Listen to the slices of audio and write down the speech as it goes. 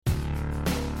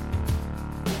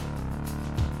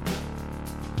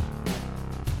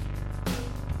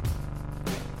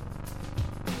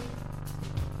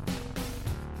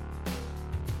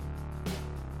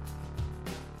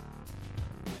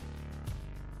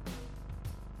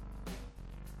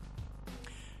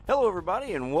Hello,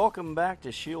 everybody, and welcome back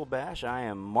to Shield Bash. I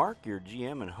am Mark, your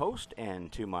GM and host, and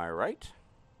to my right,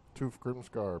 Tooth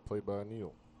Grimscar, played by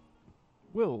Neil.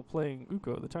 Will, playing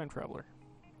Uko, the Time Traveler.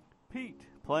 Pete,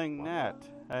 playing Nat,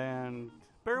 and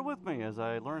bear with me as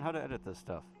I learn how to edit this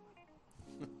stuff.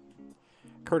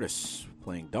 Curtis,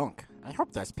 playing Dunk. I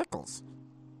hope that's Pickles.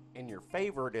 And your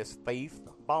favorite is Faith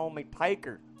Balmy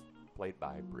Tiger, played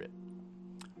by Britt.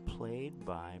 played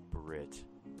by Britt.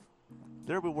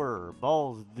 There we were,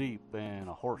 balls deep in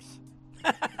a horse.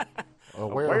 A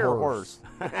werehorse.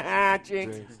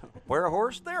 Jinx. Where a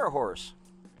horse, there a horse.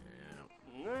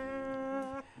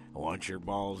 Once your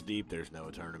balls deep, there's no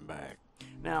turning back.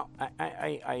 Now,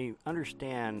 I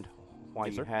understand why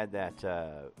Yes, you sir. had that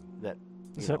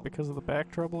Is that because of the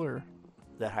back trouble, or?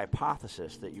 that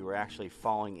hypothesis that you were actually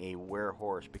following a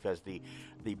werehorse because the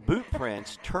boot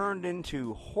prints turned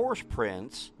into horse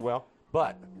prints. Well,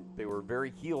 but they were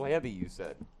very heel heavy, you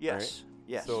said. Yes, right?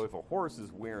 yes. So if a horse is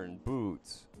wearing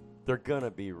boots, they're going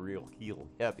to be real heel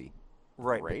heavy.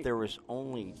 Right, Right? but there was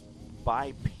only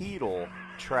bipedal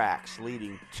tracks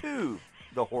leading to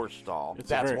the horse stall.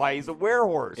 That's why he's a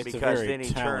werehorse. It's a because very then he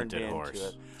turned talented into horse.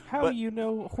 it. How But- do you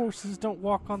know horses don't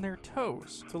walk on their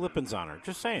toes? It's a Lipin's honor.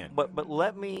 Just saying. But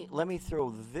let me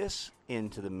throw this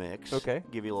into the mix. Okay.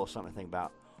 Give you a little something to think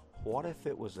about. What if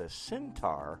it was a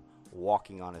centaur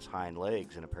walking on his hind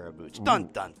legs in a pair of boots? Dun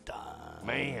dun dun.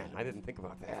 Man, I didn't think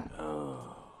about that.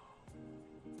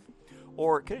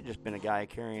 Or it could have just been a guy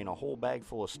carrying a whole bag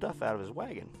full of stuff out of his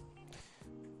wagon.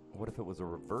 What if it was a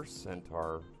reverse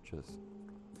centaur? Just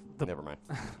The- never mind.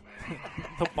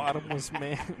 The bottom was a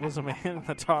man, and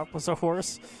the top was a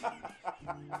horse.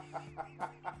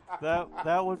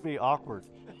 That would be awkward.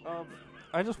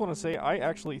 I just want to say, I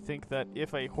actually think that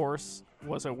if a horse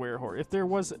was a werehorse, if there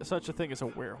was such a thing as a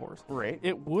werehorse, Right.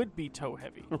 it would be toe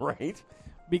heavy Right.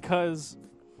 because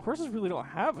horses really don't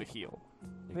have a heel.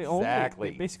 They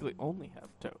Exactly. they basically only have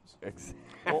toes.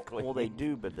 Exactly. Well, they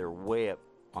do, but they're way up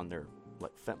on their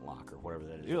fentlock or whatever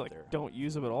that is. You up like there. don't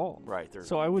use them at all. Right. They're,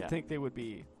 So I would yeah. think they would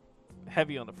be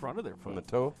heavy on the front of their From the foot.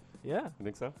 toe? Yeah. You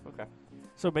think so? Okay.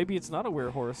 So maybe it's not a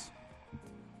werehorse.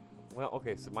 Well,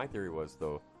 okay, so my theory was,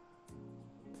 though,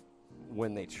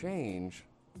 when they change,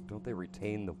 don't they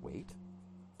retain the weight?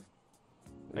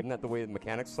 Isn't that the way the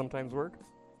mechanics sometimes work?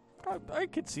 I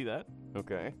could see that.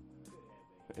 Okay.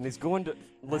 And he's going to...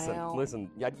 Well- Listen.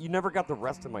 Yeah, you never got the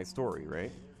rest of my story,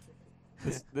 right?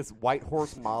 This white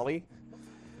horse Molly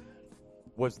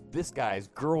was this guy's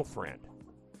girlfriend.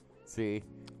 See?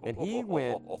 And he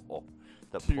went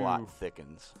The to- plot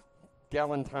thickens.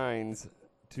 Galentine's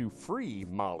to free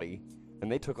Molly, and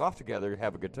they took off together to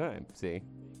have a good time. See?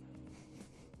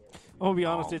 I'll be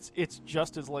honest, it's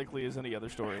just as likely as any other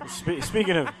story.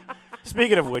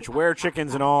 Speaking of which, where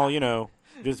chickens and all,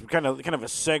 just kind of a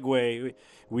segue.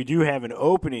 We do have an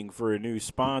opening for a new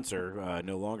sponsor.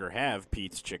 No longer have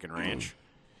Pete's Chicken Ranch.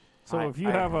 So I- if you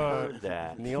I have heard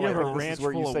that. Neil, you have I a think this ranch is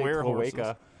where you full of say werehorses.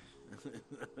 cloaca.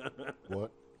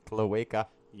 What? Cloaca.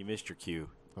 You missed your cue.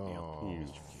 Oh,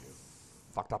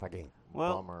 Fucked up again.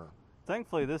 Well, bummer.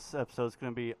 thankfully this episode is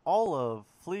going to be all of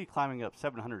Flea climbing up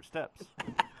 700 steps.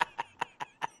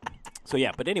 So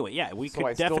yeah, but anyway, yeah, we So could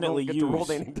I still definitely don't get to roll use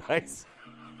any dice.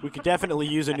 we could definitely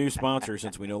use a new sponsor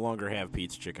since we no longer have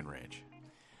Pete's Chicken Ranch.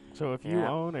 So if you Yeah.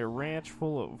 own a ranch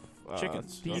full of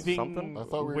Chickens. thieving Something? I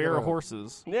thought we were gonna-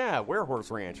 werehorses, Yeah,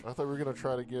 werehorse ranch. I thought we were going to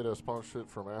try to get a sponsorship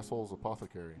from Assholes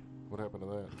Apothecary. What happened to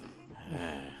that?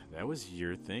 That was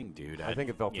your thing, dude. I think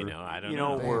it fell through. I don't You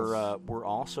know. know, we're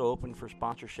also open for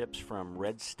sponsorships from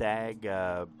Red Stag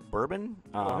Bourbon.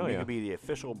 hell You yeah. could be the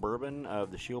official bourbon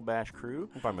of the Shield Bash crew.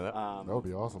 I'm fine with that. That would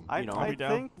be awesome. I, You know, I I'll be down.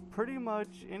 think pretty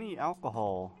much any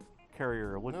alcohol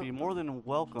carrier would be more than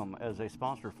welcome as a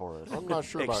sponsor for us. I'm not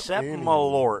sure about Except any.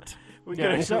 Malort.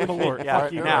 yeah, except Malort. Yeah,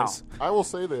 Fuck you now- guys. I will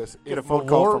say this: Get a if phone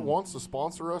call Malort from- wants to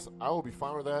sponsor us, I will be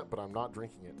fine with that. But I'm not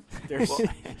drinking it. There's,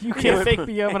 You can't fake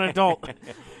me. I'm an adult.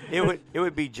 It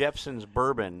would be Jepson's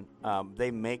Bourbon. They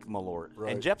make Malort,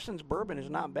 Right. and Jepson's Bourbon is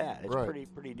not bad. It's Right.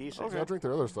 pretty decent. I drink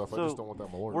their other stuff. I So, just don't want that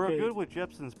Malort. We're good with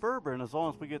Jepson's bourbon as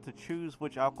long as we get to choose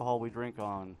which alcohol we drink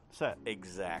on set.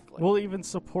 Exactly. We'll even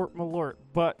support Malort,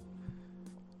 but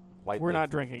Lightly. we're not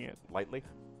drinking it. Lightly.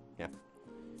 Yeah.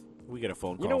 we get a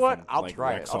phone call. You know what? from, I'll like,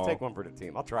 try it. I'll Rexall. take one for the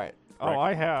team. I'll try it. Oh,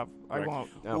 I have. I Rick.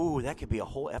 won't. No. Ooh, that could be a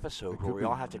whole episode where we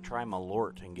all have to try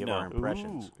Malort and give No. our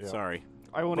impressions. Yeah. Sorry.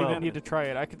 I won't Well- even need to try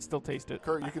it. I can still taste it.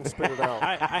 Kurt, you can spit it out.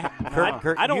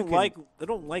 Kurt, I don't you can- I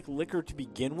don't like liquor to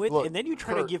begin with, Look, and then you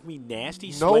try Kurt, to give me nasty,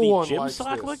 no sweaty one gym likes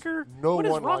sock this. liquor. No What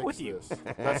is one wrong likes with you? this.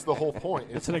 That's the whole point.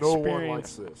 It's an no one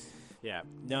experience. likes this. Yeah.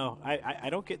 No, I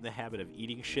don't get in the habit of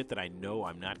eating shit that I know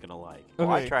I'm not gonna like.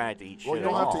 Well, I Okay. try not to eat shit Well, you at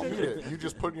don't all. have to eat it. You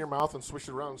just put it in your mouth and swish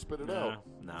it around and spit it out.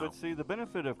 No. But see, the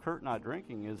benefit of Kurt not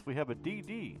drinking is we have a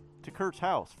DD to Kurt's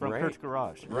house from Right. Kurt's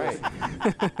garage. Right.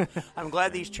 I'm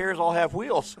glad these chairs all have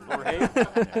wheels.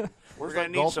 We're Where's gonna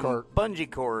that need golf some cart? bungee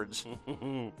cords.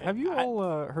 Have you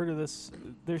all heard of this?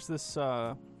 There's this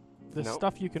Nope.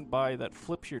 stuff you can buy that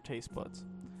flips your taste buds.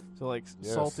 So like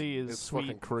Yes, salty is it's sweet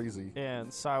fucking crazy.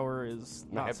 and sour is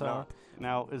I not have sour. not.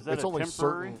 Now, is that It's a only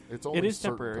temporary? certain. It's only is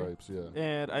certain temporary. types. Yeah.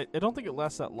 And I don't think it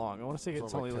lasts that long. I want to say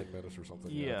it's only like like 10 minutes or something.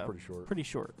 yeah, it's pretty short. pretty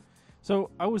short. So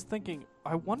I was thinking,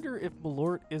 I wonder if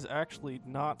Malort is actually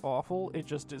not awful. It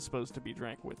just is supposed to be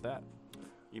drank with that.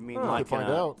 You mean Huh. like Could find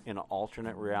out. in an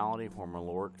alternate reality where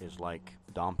Malort is like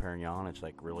Dom Perignon? It's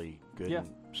like really good Yeah.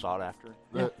 and sought after.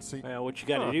 See, Well, what you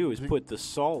got to Huh. do is You- put the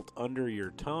salt under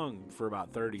your tongue for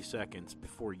about 30 seconds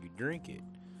before you drink it.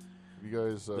 you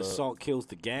guys. The salt kills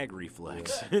the gag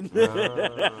reflex.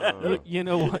 You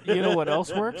know what? You know what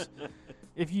else works?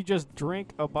 If you just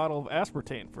drink a bottle of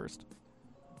aspartame first.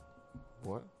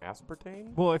 What?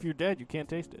 Aspartame? Well, if you're dead, you can't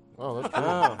taste it. Oh, that's true.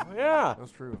 Oh, yeah.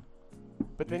 That's true.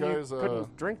 But You then guys, you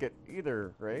couldn't drink it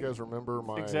either, right? You guys remember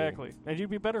my Exactly, and you'd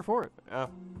be better for it.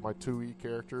 my 2E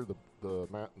character, the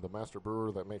master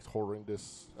brewer that makes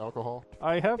horrendous alcohol?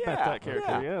 I have met Yeah, that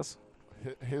character. yeah. Yes.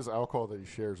 His alcohol that he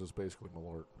shares is basically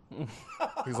Malort.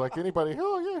 He's like, anybody,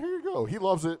 oh, yeah, here you go. He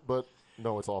loves it, but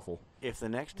no, it's awful. If the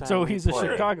next time So we he's a play,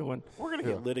 Chicagoan. We're going to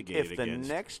Yeah. get litigated if the against.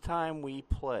 next time we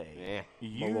play, Eh,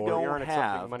 you Malort. You don't aren't accepting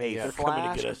have money a yet. They're coming to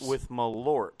flask get us. with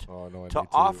Malort Oh, no, I to need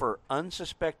offer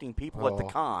unsuspecting people at the Oh.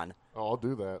 con Oh, I'll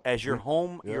do that. as your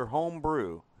home Yep. your home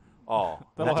brew, oh,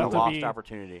 That'll that's a have to lost be-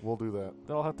 opportunity. We'll do that.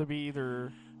 That'll have to be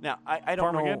either Now I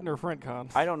don't Farmageddon know. or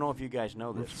FriendCon. I don't know if you guys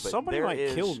know this, but Somebody there might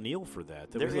is- kill Neil for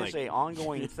that. There was is like, a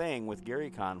ongoing thing with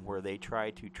GaryCon where they try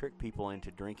to trick people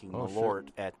into drinking Oh, shit. Malort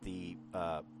at the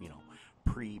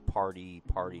pre-party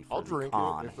party for I'll the drink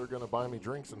con. it. If they're going to buy me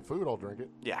drinks and food, I'll drink it.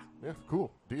 Yeah, Yeah,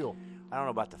 cool. Deal. I don't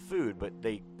know about the food, but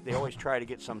they always try to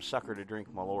get some sucker to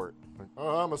drink Malort.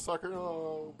 Oh, I'm a sucker.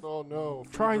 Oh, no.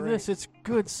 Free Try drink. this. It's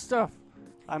good stuff.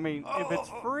 I mean, if it's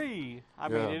free, I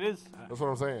mean, Yeah. it is. That's what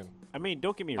I'm saying. I mean,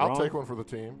 don't get me I'll wrong. take one for the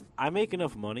team. I make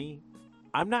enough money.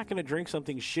 I'm not going to drink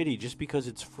something shitty just because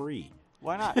it's free.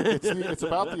 Why not? It's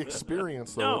about the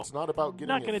experience, though. No. It's not about I'm getting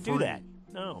not it going to do free. that.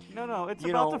 No. No, it's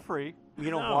You about know- the free.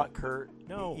 You know No. what, Kurt?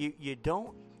 No. You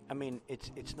don't. I mean,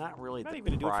 it's not really I'm not the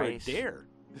even going to do it price for a dare.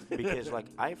 because like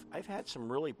I've had some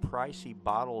really pricey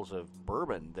bottles of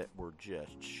bourbon that were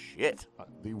just shit.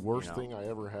 The worst know. thing I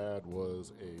ever had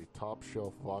was a top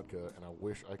shelf vodka, and I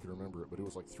wish I could remember it, but it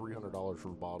was like $300 for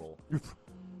a bottle.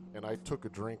 And I took a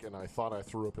drink, and I thought I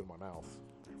threw up in my mouth.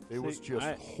 It was See, just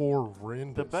I-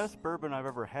 horrendous. The best bourbon I've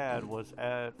ever had was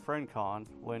at FriendCon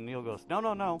when Neil goes, no,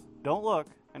 don't look.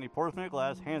 And he pours me a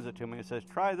glass, hands it to me, and says,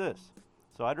 try this.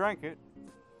 So I drank it.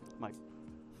 I'm like,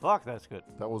 fuck, that's good.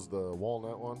 That was the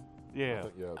walnut one? Yeah.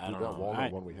 Yeah, I dude, don't that know.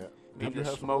 walnut one we had. Maybe Did you the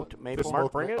have some smoked of that? maple. The Mark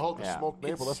smoked bring it? Oh, the Yeah. smoked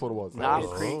maple. That's what it was. Knob That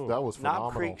was, Creek. that was phenomenal.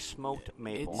 Knob Creek smoked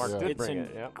maple. Mark did It's bring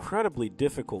it, yeah. incredibly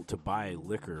difficult to buy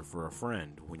liquor for a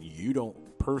friend when you don't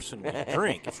personally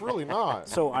drink. It's really not.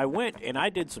 So I went and I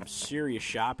did some serious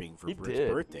shopping for He Britt's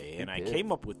did. birthday, and He I did.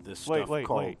 came up with this Wait, stuff wait,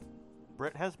 called. wait.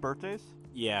 Brett has birthdays?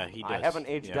 Yeah, he does. I haven't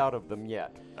aged yeah. out of them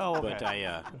yet. Oh, okay. But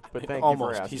I But thank almost.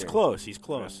 you for asking. He's close. He's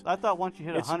close. I thought once you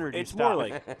hit 100, you it's more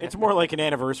stopped. like it's more like an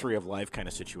anniversary of life kind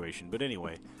of situation. But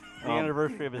anyway, the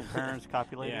anniversary of his parents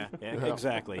copulating. yeah,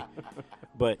 exactly.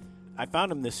 But I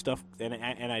found him this stuff, and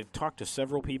I talked to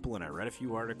several people, and I read a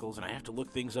few articles, and I have to look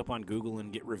things up on Google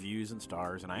and get reviews and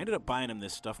stars, and I ended up buying him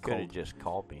this stuff Could have called just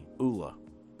called me. Ula.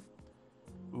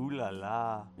 Ooh la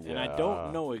la. And I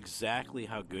don't know exactly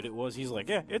how good it was. He's like,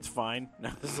 yeah, it's fine. And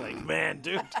I was like, man,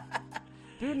 dude.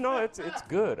 Dude, no, it's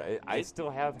good. I still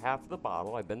have half the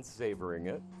bottle. I've been savoring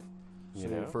it. You See,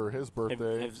 know? for his Have,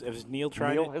 birthday, has Neil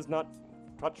tried Neil it? has not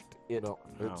touched it. no,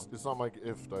 it's not my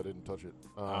gift. I didn't touch it.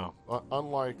 Oh.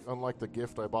 Unlike the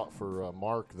gift I bought for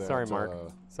Mark. That, Sorry, Mark.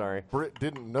 Sorry. Britt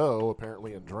didn't know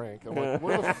apparently and drank. I'm like,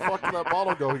 where the fuck did that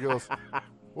bottle go? He goes,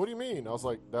 what do you mean? I was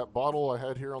like, that bottle I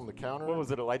had here on the counter. What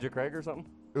was it, Elijah Craig or something?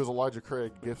 It was Elijah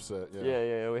Craig gift set. Yeah.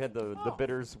 Yeah. We had the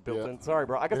bitters built Yeah. in. Sorry,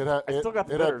 bro. I still got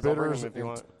the it bitters. had I'll bring bitters them if you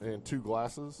want. and 2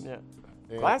 glasses. Yeah.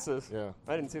 And- Glasses? Yeah.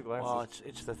 I didn't see the glasses. Well,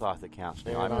 it's the thought that counts.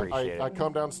 Neil. And I appreciate I it.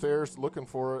 come downstairs looking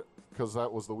for it because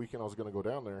that was the weekend I was going to go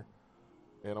down there.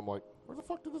 And I'm like, where the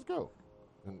fuck did this go?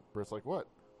 And Britt's like, what?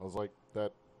 I was like,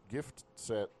 that gift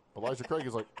set. Elijah Craig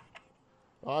is like,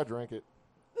 oh, I drank it.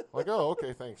 I'm like, oh,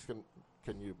 okay, thanks.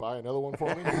 Can you buy another one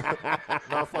for me?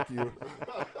 No, fuck you.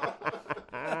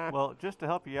 Well, just to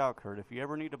help you out, Kurt, if you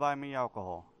ever need to buy me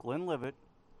alcohol, Glenlivet,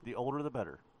 the older the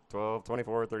better. 12,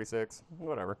 24, 36,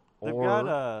 whatever. They've Or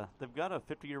got a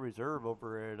 50-year reserve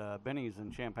over at Benny's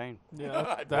in Champagne.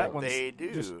 Yeah, that one's They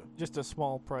do. just a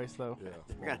small price though. Yeah.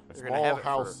 They're gonna Small have it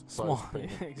house Small. size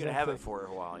payment. You're gonna have it for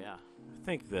a while, yeah. I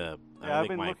think the Yeah, I've think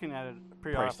been my looking at it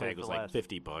price periodically tag for was the like last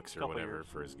 $50 or couple whatever years.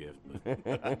 for his gift.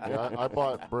 Yeah, I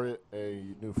bought Britt a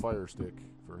new Fire Stick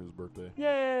for his birthday.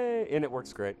 yay, and it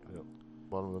works great.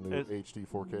 Bought him the new It's- HD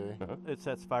 4K. It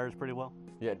sets fires pretty well.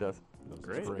 Yeah, it does.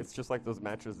 Great. It's just like those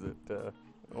matches that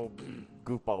old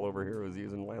goofball over here was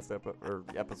using last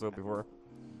episode before.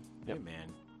 Hey Yep.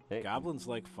 man, Hey. goblins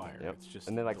like fire. Yep. It's just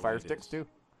And they like the way fire it sticks is. too.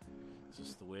 It's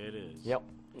just the way it is. Yep.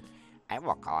 I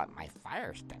will call it my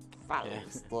fire stick. Fire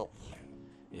stick.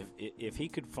 If he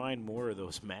could find more of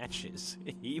those matches,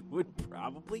 he would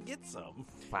probably get some.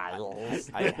 Files.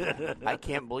 I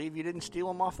can't believe you didn't steal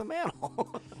them off the mantle.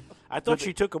 I thought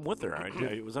she took them with her.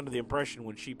 I was under the impression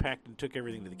when she packed and took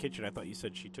everything to the kitchen, I thought you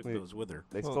said she took Wait. those with her.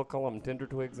 They still call them Tinder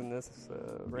Twigs in this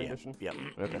rendition? Yep.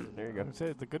 Okay, there you go. I'd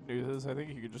say the good news is I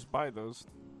think you could just buy those.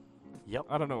 Yep.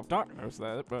 I don't know if Doc knows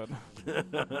that, but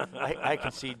I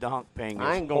can see Donk paying I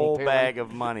his ain't gonna whole tell bag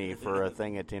of money for a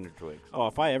thing of Tinder Twigs. Oh,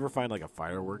 if I ever find like a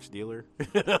fireworks dealer,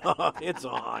 it's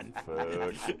on.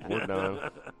 Fuck. We're done.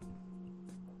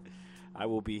 I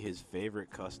will be his favorite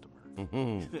customer.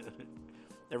 Mm-hmm.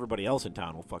 Everybody else in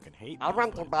town will fucking hate me. I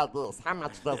want to buy this. How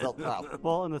much does it cost?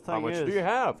 Well, and the thing How much is, do you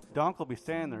have? Donk will be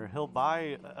standing there. He'll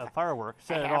buy a firework,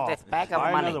 set I it have off, this bag of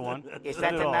buy money. another one, Is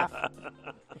set that it enough? off,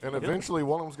 And eventually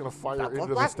one of them's going to fire That's into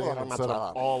the exactly stand how and much set I them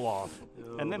love. all off.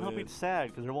 and then he'll be sad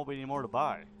because there won't be any more to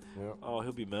buy. Yeah. Oh,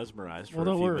 he'll be mesmerized for well, a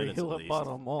don't few worry, minutes he'll at have least. bought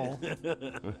them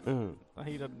all.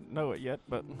 He doesn't know it yet,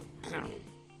 but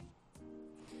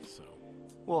So,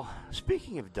 Well,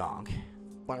 speaking of Donk,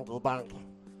 Bunkle bunk.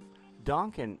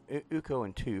 Donk and Uko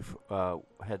and Toof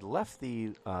had left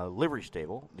the livery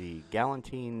stable, the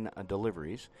Galantine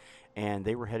deliveries, and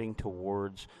they were heading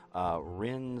towards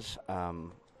Rin's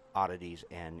Oddities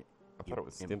and I thought it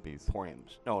was Stimpy's.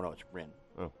 Emporiums. No, it's Rin.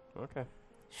 Oh, okay.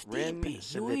 Rin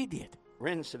Stimpy, you idiot.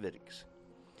 Rin Civitics.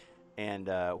 And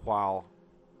while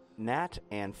Nat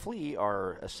and Flea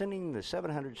are ascending the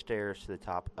 700 stairs to the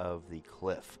top of the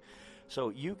cliff. So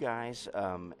you guys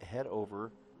head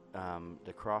over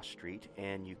the cross street,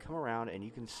 and you come around, and you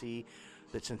can see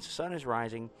that since the sun is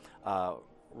rising,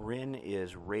 Rin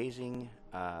is raising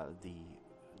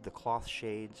the cloth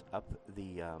shades up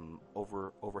the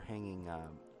overhanging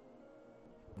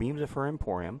beams of her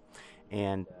emporium,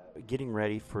 and getting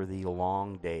ready for the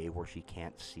long day where she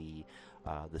can't see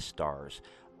the stars.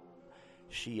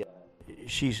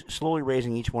 She's slowly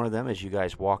raising each one of them as you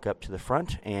guys walk up to the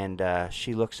front, and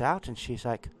she looks out and she's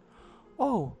like,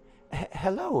 "Oh,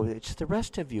 hello! It's the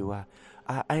rest of you.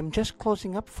 I'm just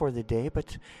closing up for the day,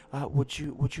 but would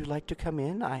you like to come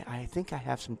in? I think I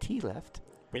have some tea left."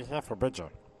 We're here for Bridger.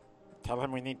 Tell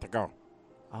him we need to go.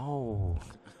 Oh,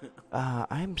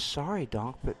 I'm sorry,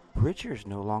 Donk, but Bridger's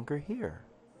no longer here.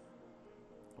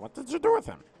 What did you do with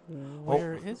him?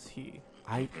 where is he?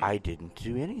 I didn't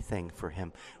do anything for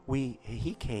him.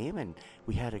 He came and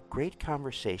we had a great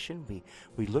conversation.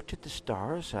 We looked at the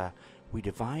stars. We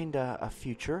divined a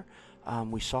future.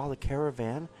 We saw the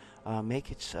caravan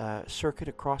make its circuit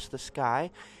across the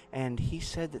sky, and he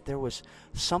said that there was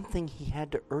something he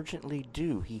had to urgently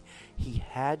do. He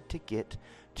had to get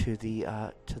to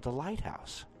the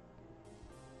lighthouse.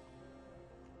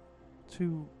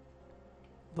 To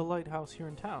the lighthouse here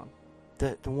in town.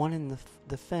 The one in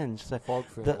the fens, Fog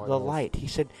fin the lighthouse. light. He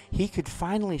said he could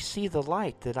finally see the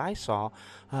light that I saw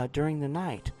during the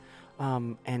night,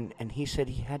 and he said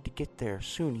he had to get there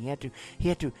soon. He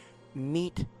had to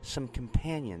meet some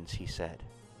companions. He said,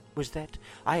 "Was that?"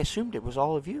 I assumed it was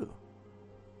all of you.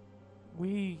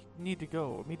 We need to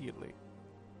go immediately.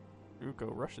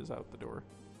 Uko rushes out the door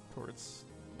towards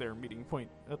their meeting point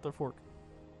at the fork.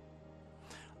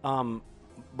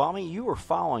 Bommy, you were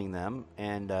following them,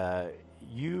 and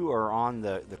you are on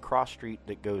the cross street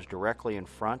that goes directly in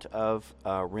front of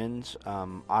Rin's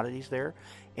Oddities there,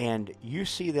 and you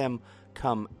see them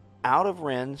come out of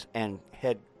Rin's and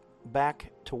head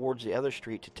back towards the other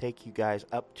street to take you guys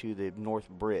up to the North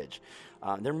Bridge.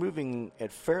 They're moving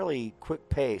at fairly quick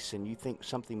pace, and you think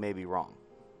something may be wrong.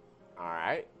 All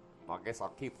right. Well, I guess I'll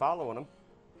keep following them.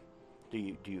 Do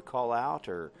you call out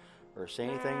or say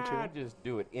anything to I them? just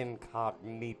do it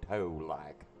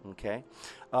incognito-like. Okay.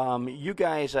 You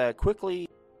guys quickly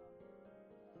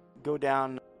go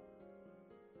down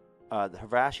the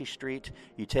Havashi Street.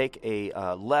 You take a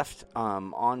left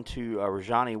onto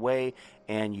Rajani Way,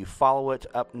 and you follow it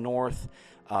up north,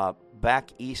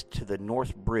 back east to the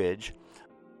North Bridge.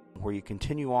 where you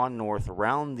continue on north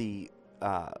around the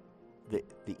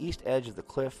east edge of the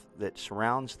cliff that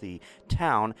surrounds the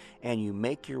town, and you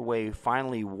make your way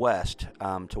finally west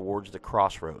towards the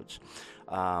crossroads.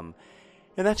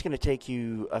 And that's going to take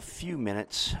you a few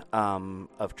minutes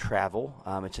of travel.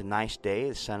 It's a nice day.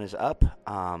 The sun is up.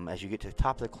 As you get to the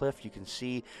top of the cliff, you can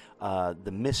see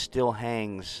the mist still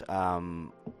hangs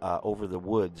over the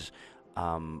woods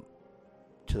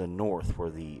to the north where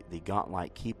the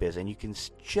Gauntlight Keep is. And you can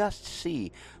just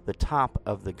see the top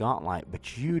of the Gauntlight,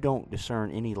 but you don't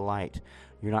discern any light.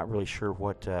 You're not really sure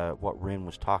what Ren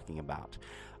was talking about.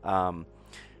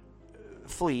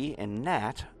 Flea and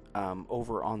Nat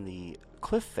over on the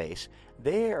cliff face,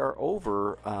 they are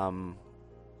over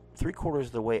 3/4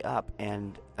 of the way up,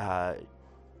 and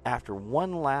after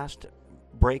one last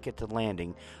break at the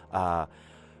landing,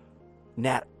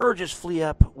 Nat urges Flea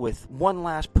up with one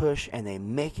last push, and they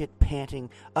make it panting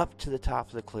up to the top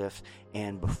of the cliff.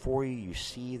 And before you, you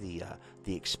see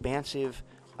the expansive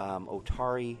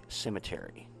Otari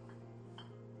Cemetery.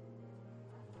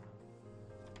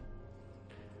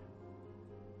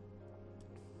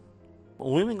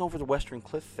 Looming over the western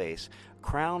cliff face,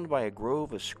 crowned by a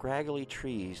grove of scraggly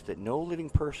trees that no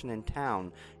living person in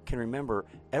town can remember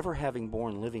ever having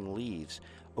borne living leaves,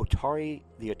 the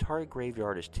Otari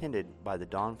graveyard is tended by the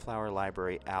Dawnflower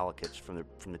Library allocates from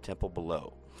the temple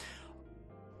below.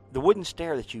 The wooden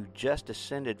stair that you just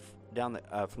ascended down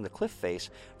from the cliff face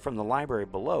from the library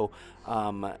below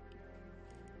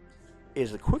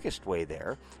is the quickest way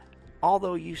there.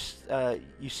 Although you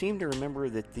seem to remember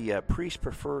that the priests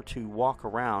prefer to walk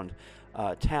around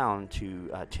town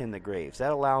to tend the graves.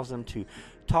 That allows them to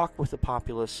talk with the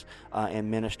populace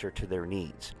and minister to their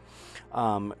needs.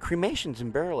 Cremations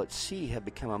and burial at sea have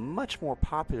become a much more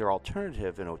popular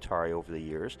alternative in Otari over the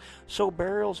years, so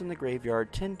burials in the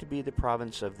graveyard tend to be the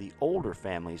province of the older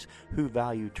families who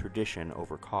value tradition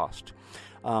over cost.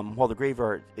 While the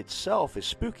graveyard itself is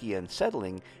spooky and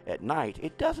unsettling at night,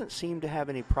 it doesn't seem to have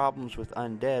any problems with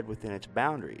undead within its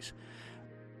boundaries.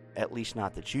 At least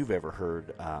not that you've ever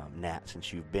heard, Nat,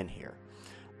 since you've been here.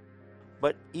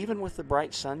 But even with the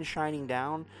bright sun shining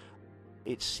down,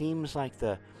 it seems like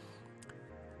the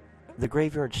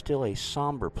graveyard's still a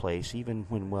somber place, even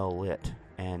when well lit.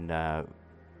 And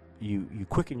you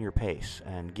quicken your pace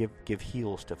and give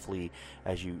heals to Flea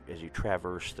as you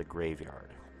traverse the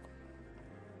graveyard.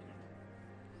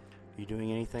 You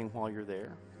doing anything while you're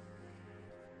there?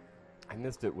 I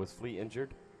missed it. Was Flea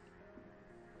injured?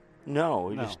 No,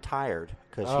 he No. was tired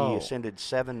because Oh. he ascended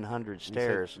 700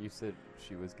 stairs. You said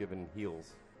she was given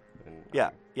heals. And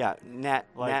Yeah. Nat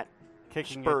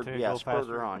Kicking spurred, it to yeah, go spurred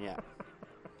faster. her on. Yeah,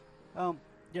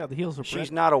 Yeah, the heels are she's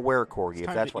bread. not a werecorgi It's if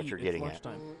time that's to what eat. you're It's getting at.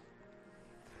 lunchtime.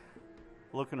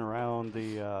 Looking around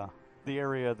the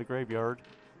area of the graveyard,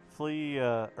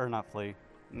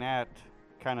 Nat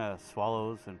kind of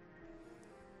swallows and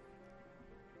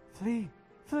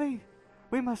Flea,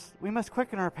 we must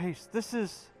quicken our pace. This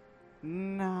is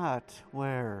not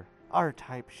where our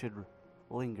type should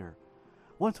linger.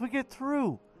 Once we get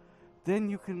through, then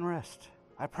you can rest.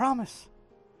 I promise.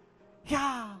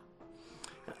 Yeah.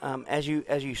 As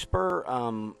you spur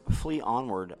Flea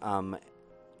onward,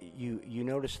 you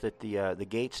notice that the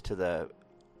gates to the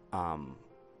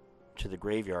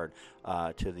graveyard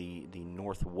to the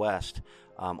northwest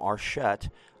are shut,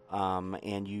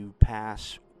 and you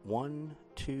pass 1,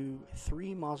 2,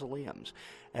 3 mausoleums.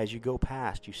 As you go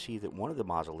past, you see that one of the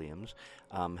mausoleums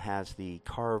has the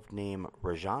carved name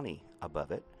Rajani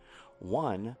above it,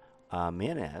 one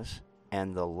Menez,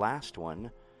 and the last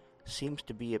one seems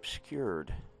to be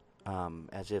obscured,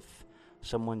 as if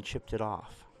someone chipped it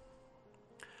off.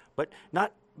 But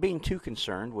not being too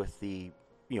concerned with the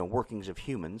workings of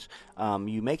humans,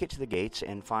 you make it to the gates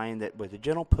and find that with a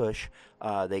gentle push,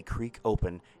 they creak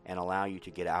open and allow you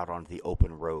to get out onto the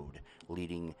open road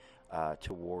leading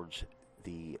towards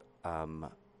the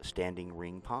Standing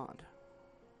Ring Pond.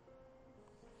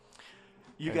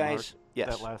 You Hey, guys, Mark,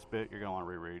 yes. That last bit you're going to want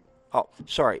to reread. Oh,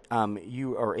 sorry.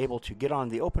 You are able to get on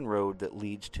the open road that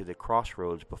leads to the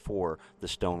crossroads before the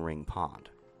Stone Ring Pond.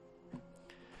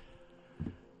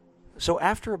 So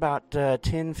after about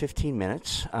 10, 15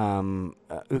 minutes,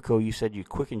 Uko, you said you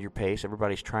quickened your pace.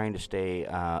 Everybody's trying to stay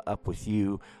up with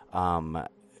you.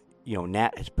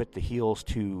 Nat has put the heels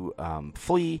to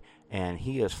Flea, and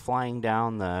he is flying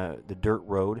down the dirt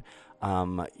road.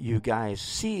 You guys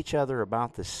see each other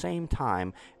about the same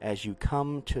time as you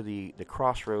come to the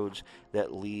crossroads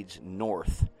that leads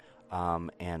north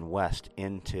and west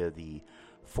into the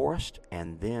forest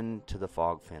and then to the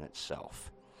Fogfen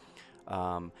itself.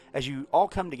 As you all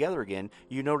come together again,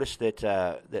 you notice that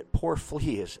that poor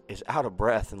Flea is out of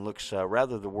breath and looks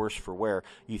rather the worse for wear.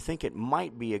 You think it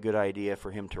might be a good idea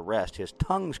for him to rest. His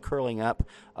tongue's curling up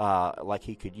like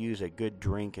he could use a good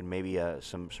drink and maybe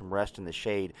some rest in the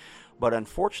shade. But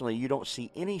unfortunately, you don't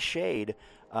see any shade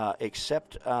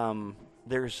except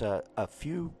there's a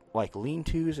few like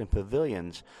lean-tos and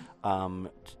pavilions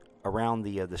around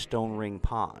the Stone Ring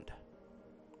Pond.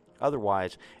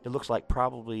 Otherwise, it looks like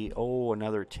probably,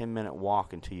 another 10-minute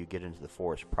walk until you get into the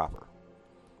forest proper.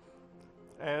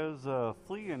 As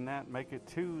Flea and Nat make it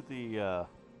to the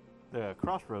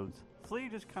crossroads, Flea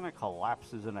just kind of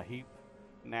collapses in a heap.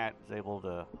 Nat is able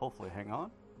to hopefully hang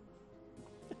on.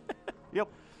 Yep,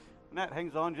 Nat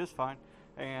hangs on just fine.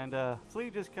 And Flea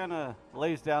just kind of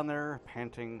lays down there,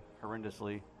 panting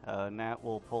horrendously. Nat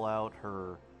will pull out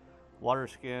her water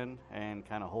skin and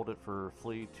kind of hold it for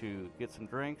Flea to get some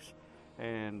drinks,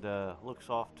 and looks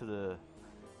off to the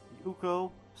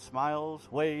Uko, smiles,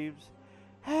 waves.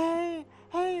 Hey,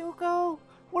 Uko,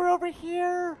 we're over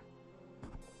here.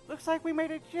 Looks like we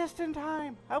made it just in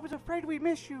time. I was afraid we'd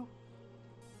miss you.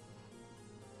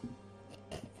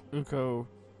 Uko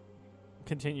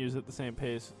continues at the same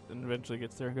pace and eventually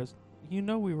gets there and goes, "You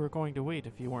know we were going to wait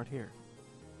if you weren't here."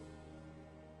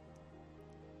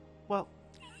 Well,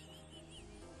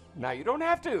 Now you don't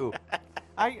have to.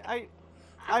 I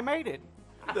made it.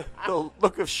 The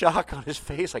look of shock on his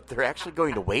face, like they're actually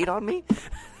going to wait on me?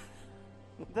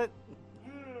 That.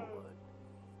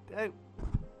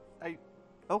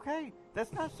 Okay.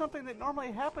 That's not something that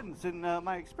normally happens in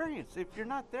my experience. If you're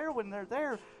not there when they're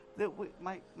there,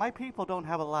 my people don't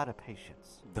have a lot of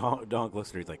patience. Donk looks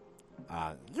at her. He's like,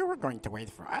 You were going to wait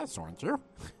for us, weren't you?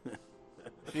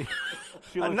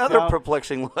 She looks Another down,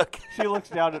 perplexing look. She looks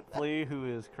down at Flea, who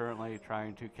is currently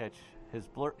trying to catch his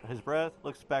breath.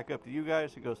 Looks back up to you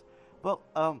guys and goes, "Well,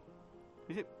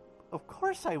 of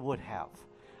course I would have.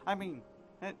 I mean,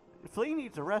 Flea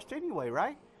needs a rest anyway,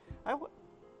 right?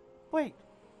 Wait.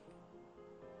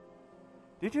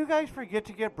 Did you guys forget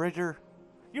to get Bridger?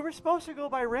 You were supposed to go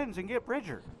by Ren's and get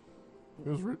Bridger."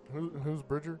 Who's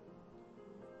Bridger?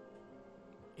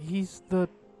 He's the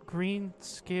green,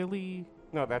 scaly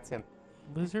No, that's him.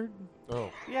 lizard?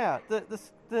 Oh, Yeah,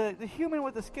 the human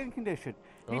with the skin condition.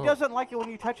 He Oh. doesn't like it when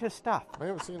you touch his stuff. I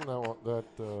haven't seen that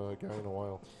guy in a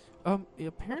while.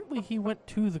 Apparently he went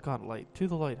to the Gauntlet, to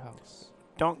the lighthouse.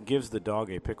 Donk gives the dog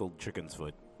a pickled chicken's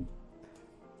foot.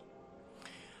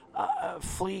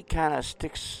 Flea kind of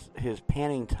sticks his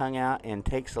panting tongue out and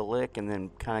takes a lick and then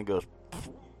kind of goes, I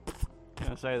was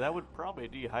gonna say that would probably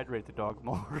dehydrate the dog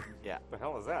more. yeah. The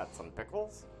hell is that? Some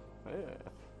pickles?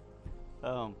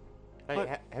 Yeah. Hey,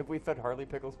 But- have we fed Harley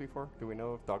pickles before? Do we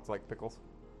know if dogs like pickles?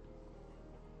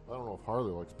 I don't know if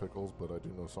Harley likes pickles, but I do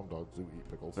know some dogs do eat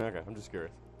pickles. Okay, I'm just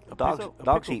curious. Dogs A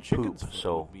dogs pickled eat chicken's poop, foot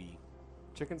so would be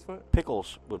Chicken's foot?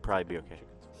 pickles would probably be okay.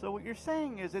 So what you're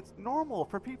saying is it's normal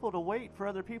for people to wait for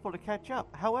other people to catch up.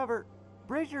 However,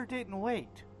 Bridger didn't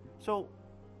wait. So,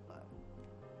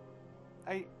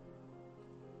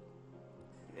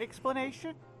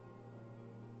 explanation?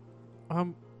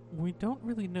 We don't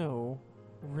really know.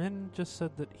 Ren just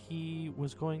said that he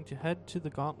was going to head to the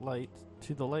Gauntlet,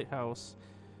 to the lighthouse,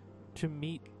 to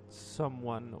meet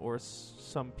someone or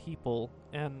some people,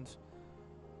 and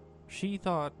she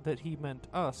thought that he meant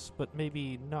us, but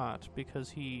maybe not,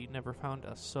 because he never found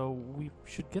us, so we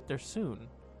should get there soon.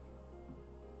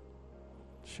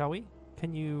 Shall we?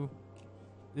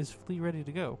 Is Flea ready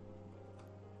to go?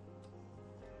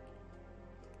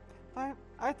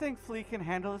 I think Flea can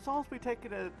handle it as long as we take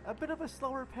it at a bit of a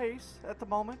slower pace at the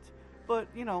moment. But,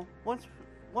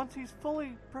 once he's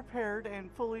fully prepared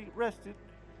and fully rested,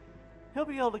 he'll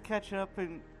be able to catch up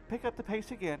and pick up the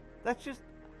pace again. That's just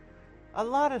a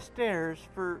lot of stairs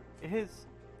for his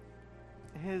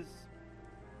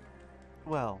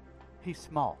well, he's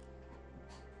small.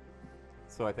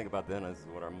 So I think about then is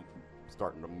what I'm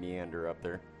starting to meander up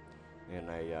there.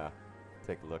 And I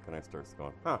take a look and I start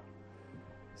going, huh.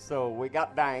 So we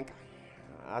got Dank.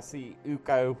 I see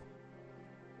Uko.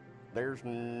 There's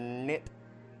Nit.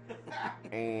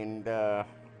 And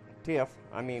Tiff.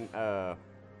 I mean, what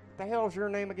the hell's your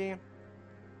name again?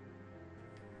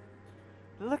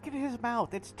 Look at his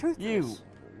mouth. It's toothless. You,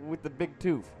 with the big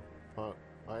tooth.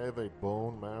 I have a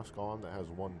bone mask on that has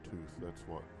one tooth. That's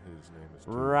what his name is.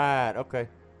 Tooth. Right, okay.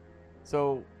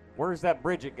 So, where's that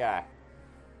Bridget guy?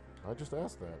 I just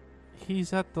asked that.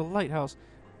 He's at the lighthouse.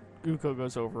 Uko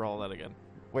goes over all that again.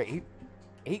 Wait,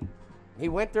 he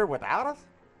went there without us?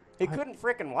 He I- couldn't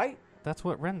frickin' wait? That's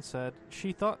what Ren said.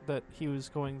 She thought that he was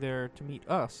going there to meet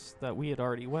us, that we had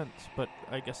already went, but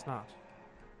I guess not.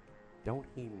 Don't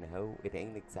he know it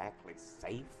ain't exactly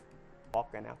safe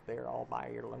walking out there all by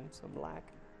your lonesome like?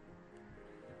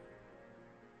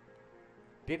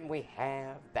 Didn't we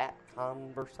have that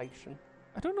conversation?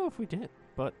 I don't know if we did,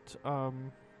 but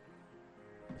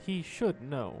he should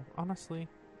know. Honestly,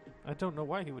 I don't know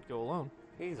why he would go alone.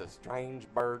 He's a strange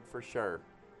bird for sure.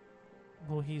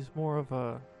 Well, he's more of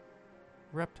a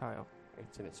reptile.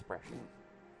 It's an expression.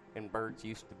 And birds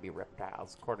used to be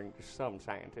reptiles, according to some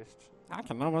scientists. I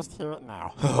can almost hear it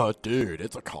now. Oh, dude,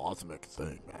 it's a cosmic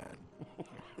thing, man.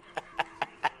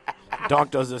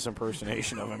 Donk does this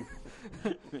impersonation of him.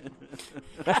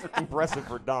 That's impressive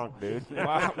for Donk, dude.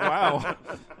 Wow.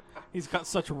 He's got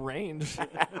such range.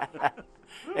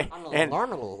 And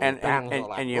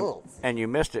you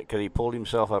missed it because he pulled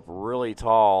himself up really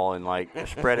tall and like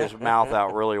spread his mouth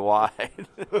out really wide.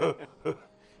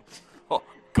 Oh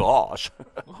gosh!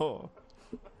 Oh.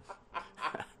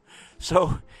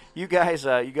 So you guys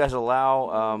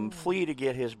allow Flea to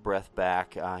get his breath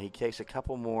back. He takes a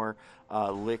couple more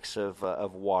licks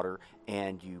of water,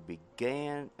 and you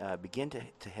begin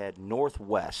to head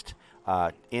northwest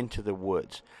into the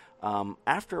woods.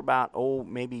 After about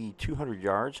maybe 200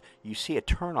 yards, you see a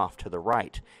turnoff to the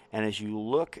right, and as you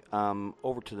look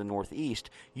over to the northeast,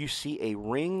 you see a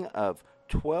ring of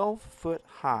 12-foot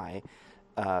high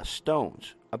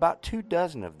stones, about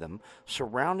 24 of them,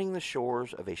 surrounding the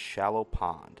shores of a shallow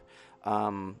pond.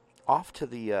 Off to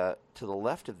the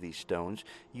left of these stones,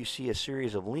 you see a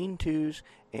series of lean-tos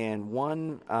and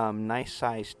one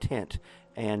nice-sized tent,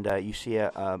 and you see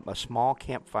a small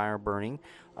campfire burning.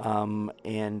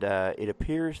 And it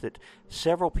appears that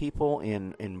several people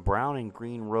in brown and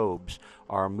green robes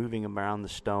are moving around the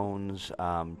stones,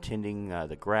 tending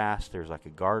the grass. There's like a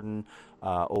garden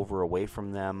over away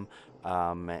from them.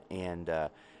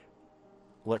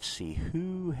 Let's see,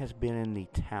 who has been in the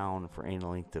town for any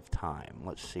length of time?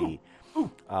 Let's see.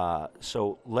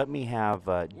 So let me have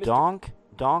Donk,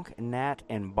 Nat,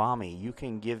 and Bommy. You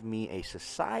can give me a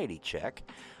society check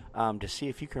to see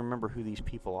if you can remember who these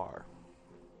people are.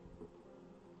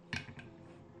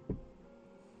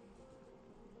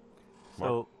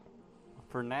 So,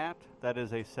 for Nat, that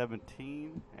is a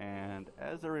 17, and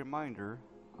as a reminder,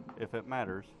 if it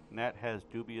matters, Nat has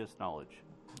dubious knowledge.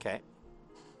 Okay.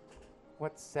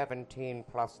 What's 17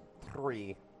 plus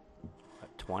 3?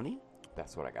 20?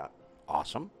 That's what I got.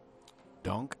 Awesome.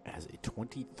 Donk has a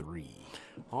 23.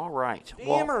 All right.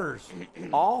 Dammers! Well,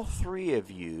 all three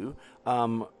of you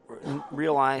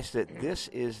realize that this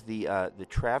is the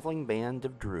traveling band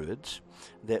of druids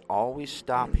that always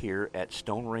stop here at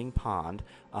Stone Ring Pond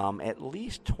at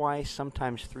least twice,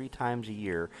 sometimes 3 times a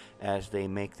year as they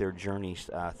make their journeys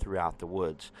throughout the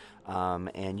woods.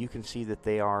 And you can see that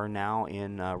they are now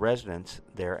in residence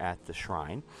there at the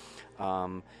shrine.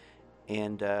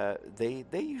 And they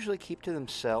usually keep to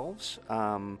themselves.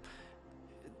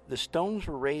 The stones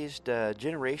were raised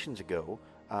generations ago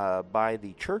by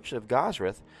the Church of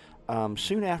Gosrith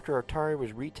soon after Artari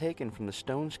was retaken from the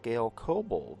stone-scale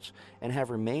kobolds, and have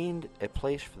remained a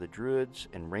place for the druids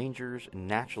and rangers and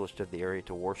naturalists of the area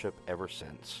to worship ever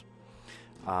since.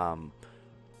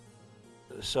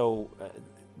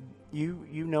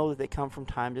 You know that they come from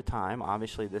time to time.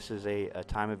 Obviously, this is a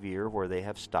time of year where they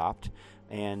have stopped.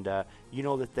 And you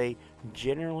know that they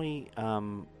generally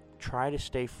try to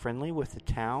stay friendly with the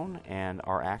town and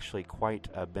are actually quite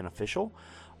beneficial.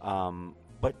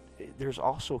 But there's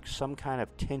also some kind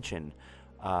of tension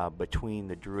between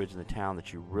the druids and the town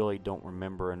that you really don't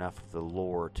remember enough of the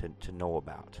lore to know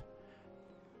about.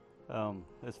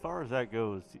 As far as that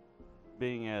goes,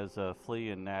 being as Flea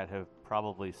and Nat have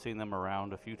probably seen them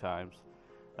around a few times,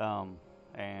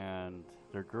 and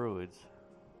they're druids,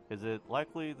 is it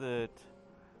likely that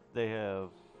they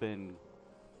have been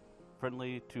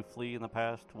friendly to Flea in the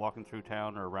past, walking through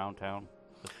town or around town,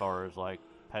 as far as like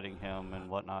petting him and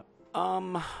whatnot?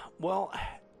 Well,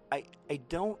 I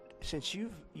don't. Since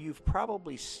you've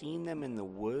probably seen them in the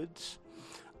woods.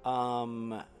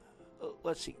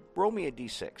 Let's see. Roll me a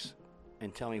d6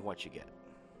 and tell me what you get.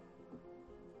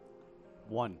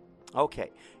 1.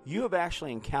 Okay, you have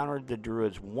actually encountered the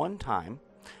druids one time.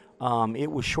 It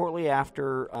was shortly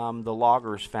after the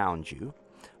loggers found you.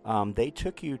 They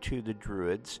took you to the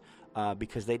druids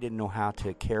because they didn't know how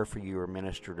to care for you or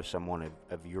minister to someone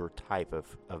of your type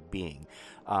of being.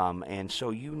 And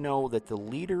so you know that the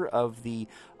leader of the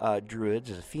druids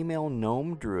is a female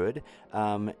gnome druid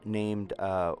named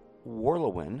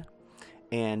Warlowin,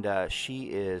 and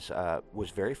she was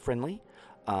very friendly.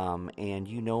 And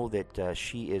you know that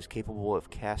she is capable of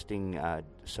casting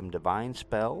some divine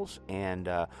spells, and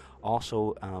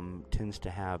also tends to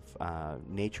have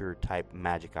nature-type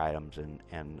magic items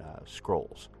and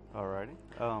scrolls.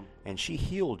 Alrighty. And she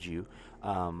healed you,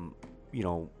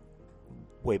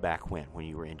 way back when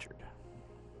you were injured.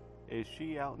 Is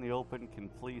she out in the open? Can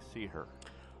Flea see her?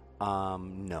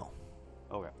 No.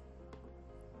 Okay.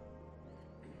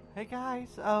 Hey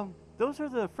guys, those are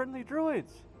the friendly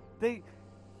druids.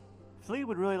 Flea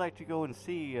would really like to go and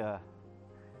see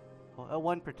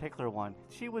one particular one.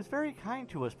 She was very kind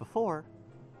to us before.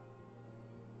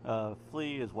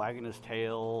 Flea is wagging his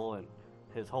tail and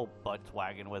his whole butt's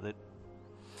wagging with it.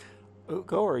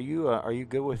 Ugo, are you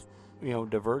good with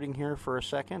diverting here for a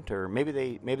second, or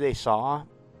maybe they saw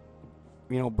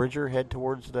Bridger head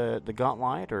towards the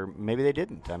Gauntlet, or maybe they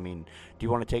didn't. I mean, do you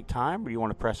want to take time, or do you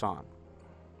want to press on?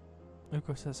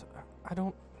 Ugo says, I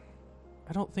don't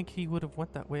think he would have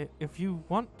went that way. If you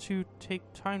want to take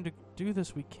time to do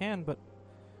this, we can, but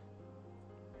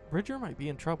Bridger might be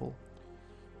in trouble.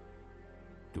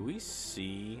 Do we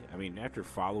see, after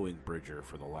following Bridger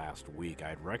for the last week,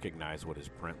 I'd recognize what his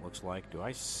print looks like. Do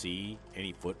I see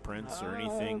any footprints or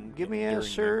anything? Give me a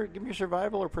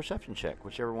survival or perception check,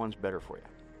 whichever one's better for you.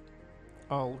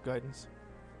 All guidance.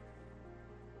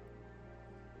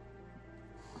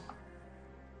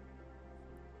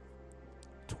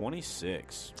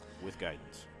 $26 with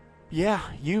guidance. Yeah,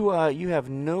 you have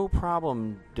no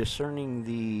problem discerning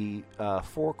the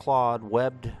four-clawed,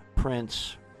 webbed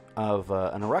prints of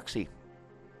an Uruxi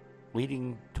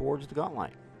leading towards the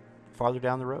Gauntlet, farther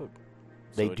down the road.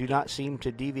 They do not seem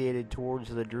to deviated towards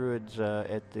the druids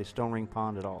at the Stone Ring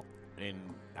Pond at all. And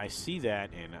I see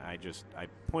that, and I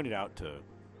pointed out to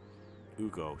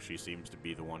Ugo. She seems to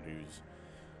be the one who's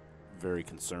very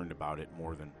concerned about it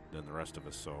more than the rest of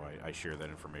us, so I share that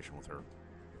information with her.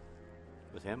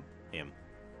 With him? Him.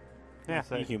 Yeah.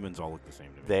 The humans all look the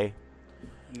same to me. They?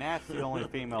 Nat's the only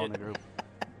female in the group.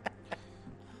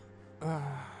 I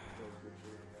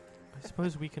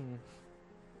suppose we can...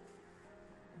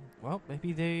 Well,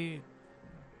 maybe they...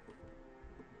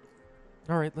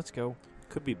 Alright, let's go.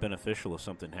 Could be beneficial if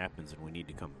something happens and we need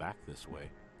to come back this way.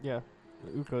 Yeah,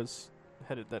 Uko's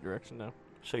headed that direction now.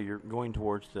 So you're going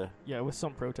towards the... Yeah, with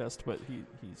some protest, but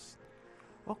he's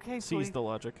Okay, sees Flea. the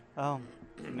logic.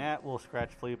 Nat will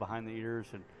scratch Flea behind the ears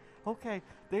and... Okay,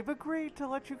 they've agreed to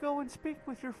let you go and speak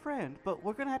with your friend, but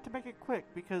we're going to have to make it quick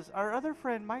because our other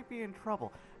friend might be in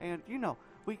trouble. And,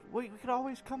 we could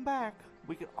always come back.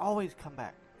 We could always come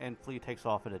back. And Flea takes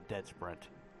off at a dead sprint.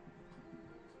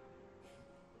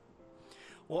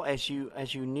 Well, as you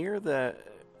near the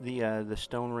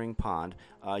Stone Ring Pond,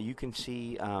 you can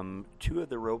see two of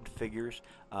the robed figures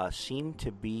seem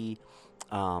to be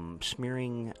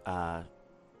smearing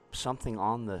something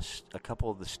on a couple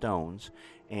of the stones,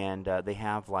 and they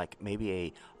have like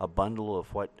maybe a bundle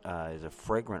of what is a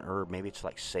fragrant herb. Maybe it's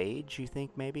like sage, you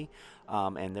think maybe,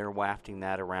 and they're wafting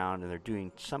that around, and they're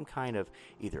doing some kind of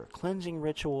either a cleansing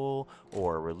ritual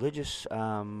or a religious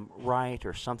rite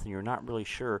or something. You're not really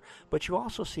sure, but you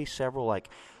also see several like.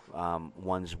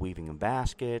 One's weaving a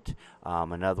basket.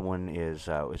 Another one is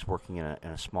working in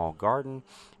a small garden,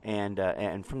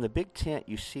 and from the big tent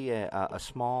you see a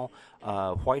small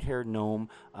white-haired gnome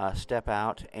step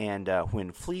out. And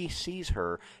when Flea sees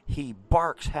her, he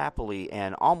barks happily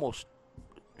and almost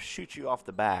shoots you off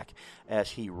the back as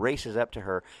he races up to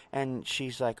her, and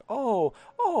she's like, oh,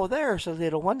 there's a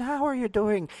little one. How are you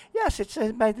doing? Yes, it's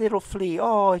my little Flea.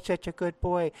 Oh, it's such a good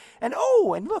boy. And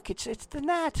and look, it's the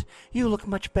Gnat. You look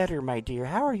much better, my dear.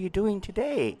 How are you doing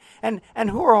today? And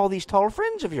who are all these tall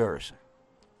friends of yours?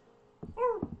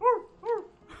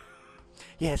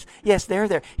 Yes, they're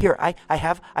there. Here, I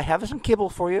have some kibble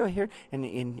for you here,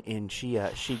 and she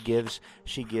gives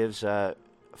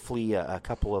Flea a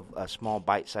couple of small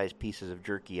bite-sized pieces of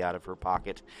jerky out of her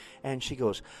pocket, and she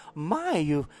goes, "My,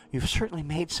 you've certainly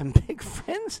made some big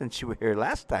friends since you were here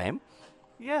last time."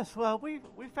 Yes, well, we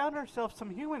found ourselves some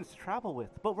humans to travel with,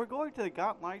 but we're going to the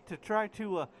Gauntlet to try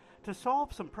to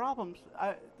solve some problems.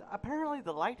 Apparently,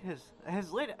 the light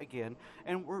has lit again,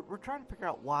 and we're trying to figure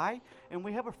out why. And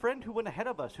we have a friend who went ahead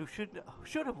of us who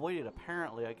should have waited.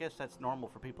 Apparently, I guess that's normal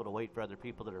for people to wait for other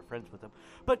people that are friends with them,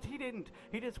 but he didn't.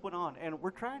 He just went on, and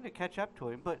we're trying to catch up to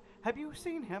him. But have you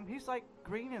seen him? He's like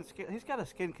green and skin. He's got a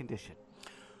skin condition.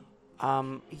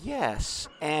 Yes,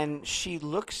 and she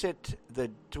looks at the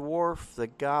dwarf, the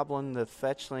goblin, the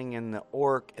fetchling, and the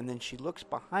orc, and then she looks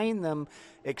behind them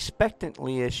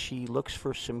expectantly as she looks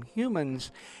for some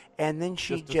humans, and then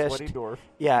she just a sweaty dwarf.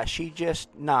 Yeah, she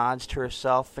just nods to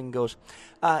herself and goes,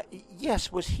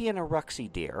 yes, was he an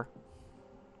Uruxi, dear?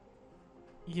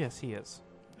 Yes, he is.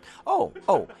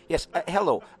 Oh, yes.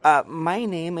 Hello. My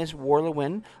name is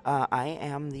Warlewin. I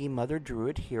am the Mother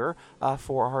Druid here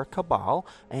for our cabal,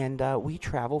 and we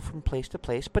travel from place to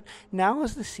place. But now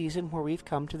is the season where we've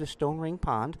come to the Stone Ring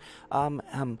Pond.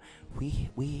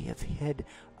 We have had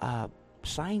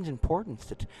signs importance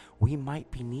that we might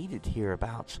be needed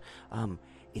hereabouts.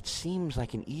 It seems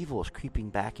like an evil is creeping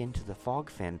back into the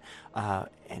Fogfen,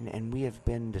 and we have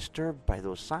been disturbed by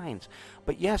those signs.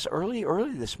 But yes, early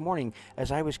this morning,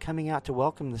 as I was coming out to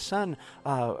welcome the sun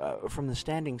from the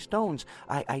Standing Stones,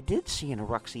 I did see an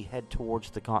Aruxi head towards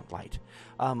the Gauntlight.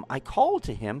 I called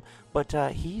to him, but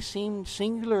he seemed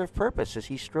singular of purpose as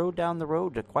he strode down the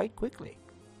road quite quickly.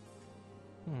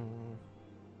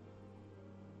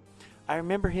 I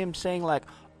remember him saying, like,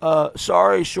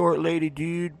 sorry, short lady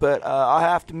dude, but I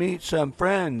have to meet some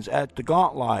friends at the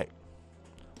Gauntlight.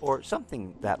 Or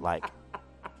something that like.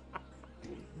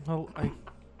 Well, I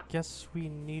guess we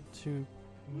need to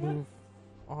move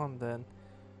on then.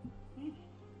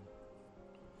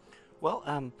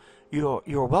 Well,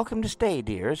 you're welcome to stay,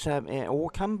 dears, or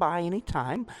come by any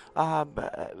time.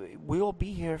 We'll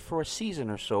be here for a season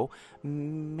or so.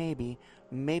 Maybe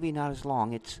not as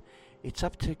long. It's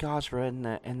up to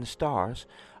Gosra and the stars.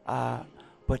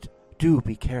 But do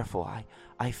be careful.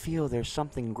 I feel there's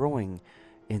something growing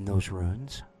in those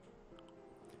ruins.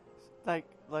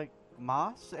 Like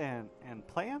moss and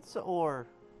plants, or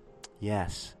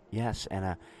Yes,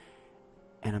 and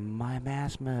a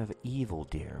miasma of evil,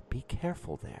 dear. Be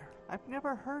careful there. I've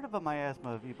never heard of a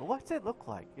miasma of evil. What's it look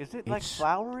like? Is it like It's-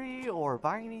 flowery or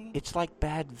viney? It's like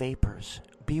bad vapors.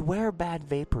 Beware bad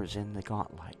vapors in the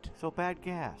Gauntlight. So bad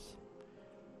gas.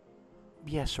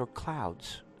 Yes, or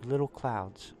clouds. Little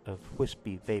clouds of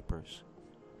wispy vapors.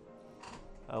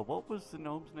 What was the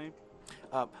gnome's name?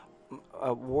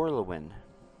 Warlewin.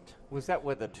 Was that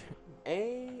with a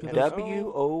A? and an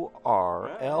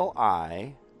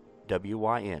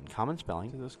Worliwyn. Common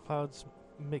spelling. Do those clouds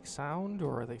make sound,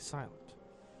 or are they silent?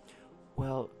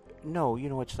 Well, no,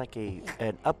 it's like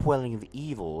an upwelling of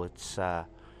evil. It's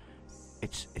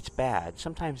bad.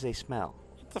 Sometimes they smell.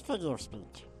 It's a figure of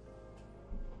speech.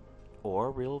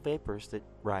 Or real vapors that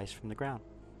rise from the ground.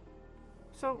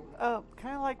 So,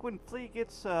 kind of like when Flea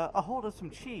gets a hold of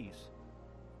some cheese.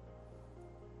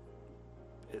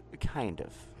 Kind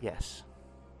of, yes.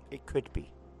 It could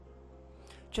be.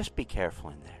 Just be careful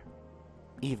in there.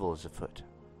 Evil is afoot.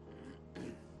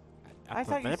 I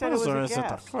thought you said it was or a is it a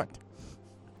gas. foot?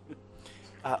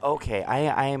 Okay,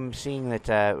 I am seeing that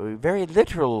very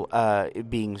literal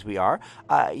beings we are.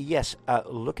 Yes,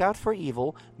 look out for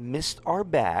evil. Mists are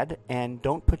bad, and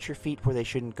don't put your feet where they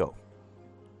shouldn't go.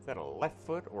 Is that a left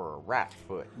foot or a right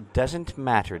foot? Doesn't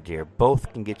matter, dear.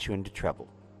 Both can get you into trouble.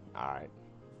 All right.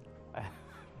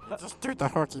 Just do the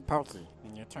hokey pokey,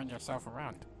 and you turn yourself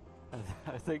around.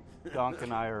 I think Donk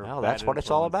and I are. Well, bad that's what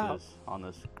it's all about. influences on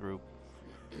this group.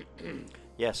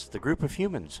 Yes, the group of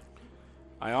humans.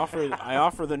 I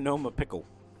offer the gnome a pickle.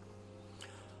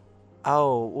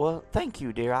 Oh, well, thank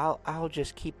you, dear. I'll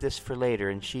just keep this for later.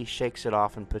 And she shakes it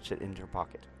off and puts it in her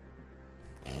pocket.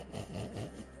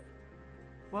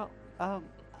 Well,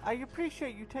 I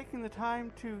appreciate you taking the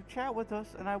time to chat with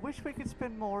us, and I wish we could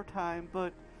spend more time,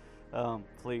 but,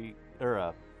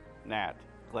 Nat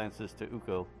glances to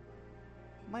Uko.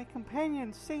 My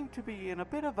companions seem to be in a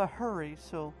bit of a hurry,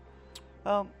 so,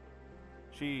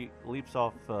 she leaps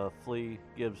off Flea,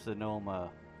 gives the gnome a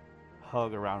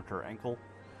hug around her ankle,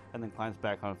 and then climbs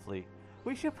back on Flea.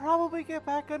 We should probably get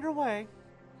back underway.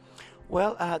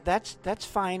 Well, that's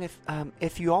fine.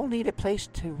 If you all need a place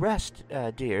to rest,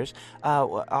 dears,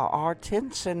 our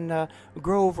tents and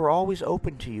grove are always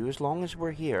open to you as long as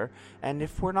we're here. And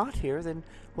if we're not here, then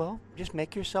just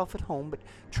make yourself at home, but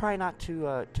try not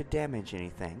to damage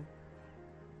anything.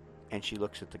 And she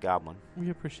looks at the goblin. We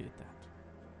appreciate that.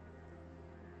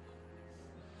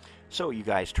 So you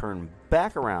guys turn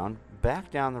back around,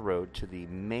 back down the road to the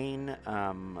main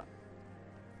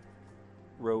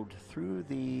road through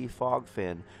the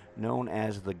Fogfen, known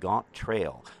as the Gaunt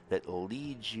Trail, that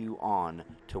leads you on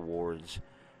towards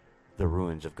the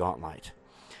ruins of Gauntlight.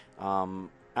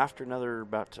 After another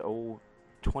about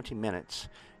 20 minutes,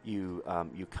 you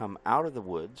come out of the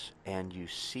woods and you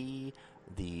see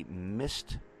the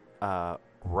mist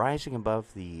rising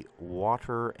above the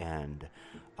water and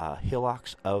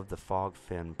hillocks of the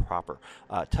Fogfen proper.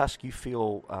 Tusk, you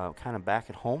feel kind of back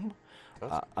at home.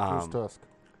 Tusk? Who's Tusk?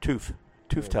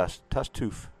 Tooth Tusk,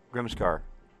 Grimscar,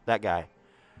 that guy.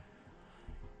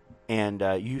 And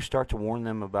you start to warn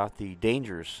them about the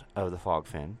dangers of the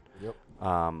Fogfen. Yep.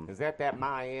 Is that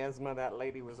miasma that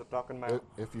lady was talking about?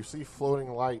 If you see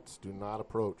floating lights, do not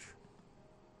approach.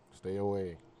 Stay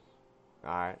away.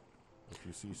 All right. If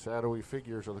you see shadowy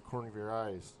figures at the corner of your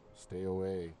eyes, stay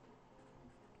away.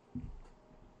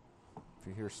 If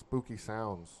you hear spooky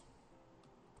sounds,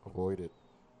 avoid it.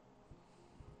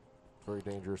 Very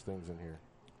dangerous things in here.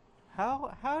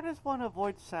 How does one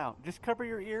avoid sound? Just cover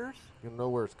your ears? You know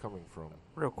where it's coming from.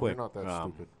 Real quick, You're not that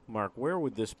stupid. Mark, where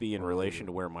would this be in relation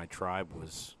to where my tribe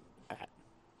was at?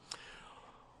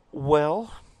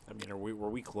 Well, I mean, were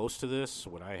we close to this?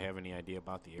 Would I have any idea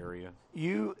about the area?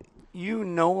 you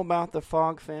know about the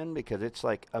fog fin because it's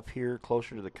like up here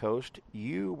closer to the coast.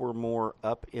 You were more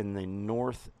up in the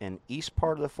north and east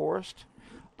part of the forest,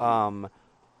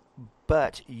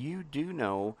 but you do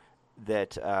know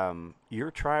that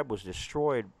your tribe was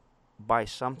destroyed by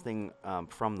something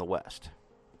from the west.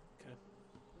 Okay.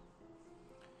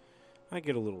 I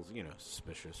get a little,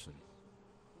 suspicious. And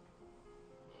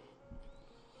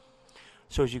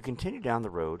So as you continue down the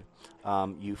road,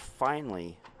 you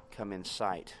finally come in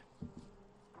sight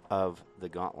of the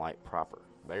Gauntlight proper.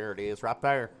 There it is, right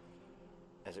there.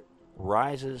 As it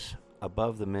rises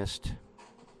above the mist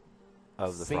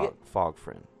of the See it? fog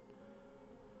fin.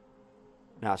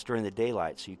 Now it's during the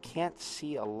daylight, so you can't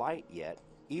see a light yet,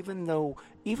 even though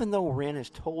Rin has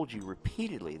told you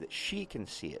repeatedly that she can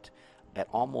see it at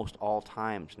almost all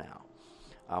times now.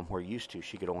 Where used to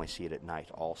she could only see it at night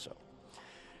also.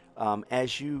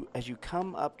 As you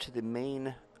come up to the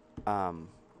main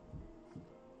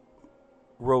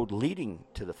road leading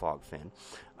to the fog fin,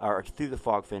 or through the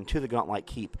fog fin to the Gauntlight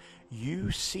Keep, you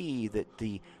see that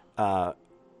the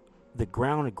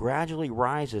ground gradually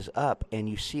rises up, and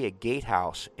you see a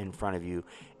gatehouse in front of you.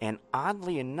 And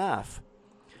oddly enough,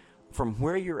 from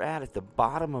where you're at the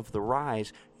bottom of the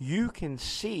rise, you can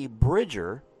see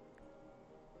Bridger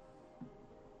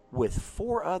with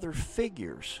 4 other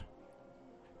figures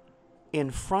in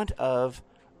front of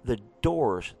the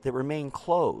doors that remain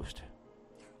closed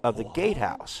of the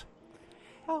gatehouse.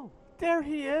 Oh, there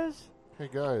he is. Hey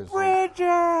guys,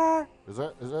 Bridger! is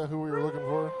that who we were looking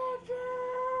for?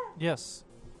 Yes.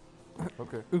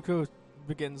 Okay. Uko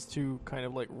begins to kind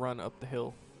of like run up the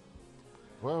hill.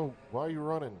 Well, why are you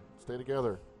running? Stay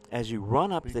together. As you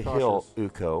run up Be the cautious.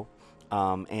 hill,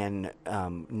 Uko, and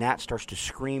Nat starts to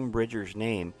scream Bridger's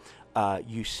name,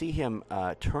 you see him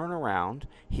turn around.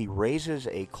 He raises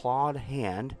a clawed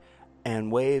hand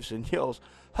and waves and yells,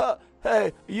 "Huh,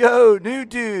 hey, yo, new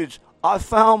dudes, I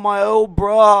found my old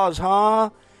bras, huh?"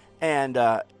 And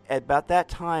at about that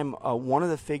time, one of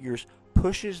the figures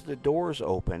pushes the doors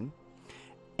open,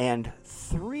 and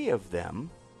 3 of them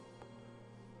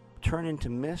turn into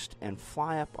mist and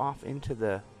fly up off into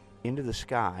the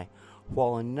sky,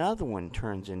 while another one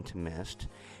turns into mist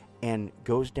and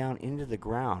goes down into the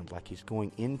ground like he's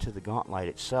going into the Gauntlight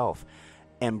itself.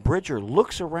 And Bridger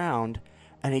looks around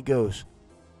and he goes,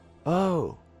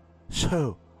 "Oh,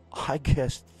 so I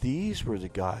guess these were the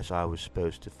guys I was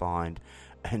supposed to find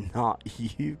and not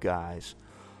you guys.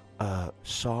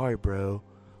 Sorry, bro.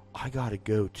 I gotta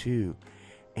go too."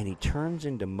 And he turns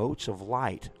into motes of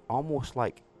light, almost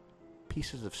like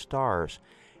pieces of stars,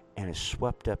 and is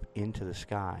swept up into the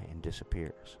sky and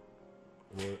disappears.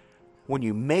 What? When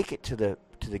you make it to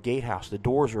the gatehouse, the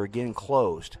doors are again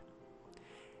closed,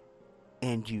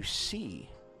 and you see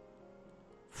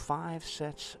 5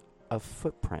 sets of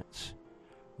footprints.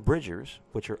 Bridger's,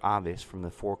 which are obvious from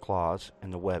the 4 claws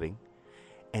and the webbing,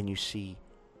 and you see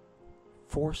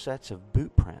 4 sets of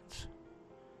boot prints,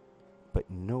 but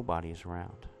nobody is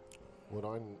around. Would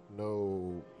I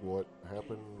know what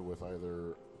happened with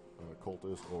either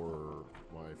cultist or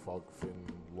my fog fin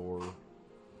lore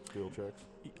skill checks?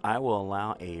 I will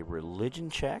allow a religion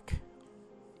check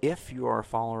if you are a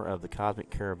follower of the Cosmic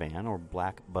Caravan or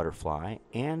Black Butterfly,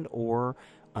 and or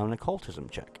an occultism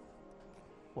check.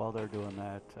 While they're doing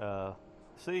that,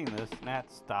 seeing this,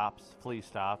 Flea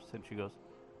stops, and she goes,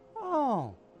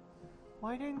 "Oh,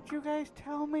 why didn't you guys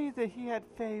tell me that he had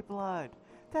Fey blood?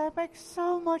 That makes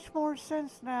so much more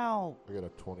sense now." I got a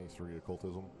 23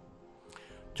 occultism.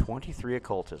 23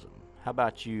 occultism. How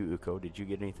about you, Uko? Did you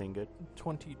get anything good?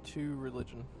 22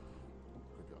 religion.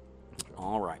 Good job. Good job.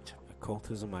 All right.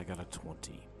 Occultism, I got a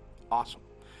 20. Awesome.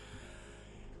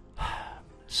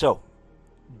 So,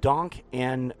 Donk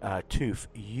and Toof,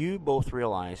 you both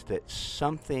realize that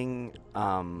something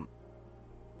of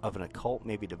an occult,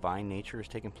 maybe divine nature is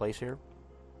taking place here.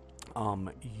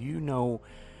 You know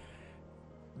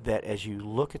that as you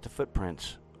look at the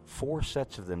footprints, 4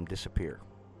 sets of them disappear.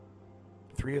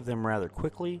 3 of them rather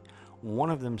quickly.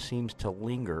 1 of them seems to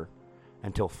linger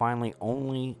until finally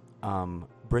only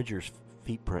Bridger's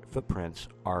footprints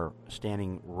are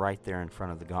standing right there in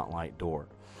front of the Gauntlight door.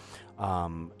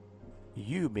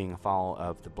 you being a follower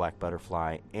of the Black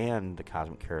Butterfly and the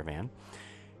Cosmic Caravan,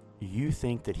 you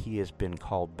think that he has been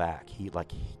called back. He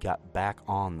got back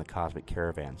on the Cosmic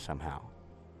Caravan somehow.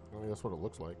 I mean, that's what it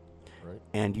looks like, right?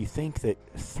 And you think that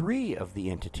 3 of the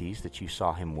entities that you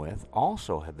saw him with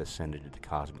also have ascended to the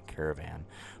Cosmic Caravan,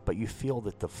 but you feel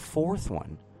that the 4th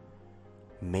one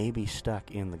may be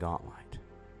stuck in the Gauntlet.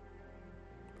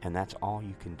 And that's all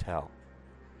you can tell.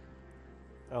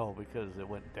 Oh, because it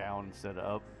went down instead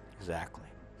of up. Exactly.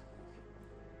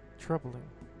 Troubling.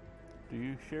 Do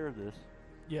you share this?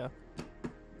 Yeah.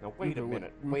 Now wait a Ugo would-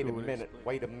 minute. Wait a Ugo would minute. explain.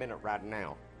 Wait a minute right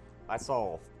now. I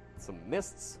saw some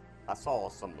mists. I saw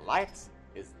some lights.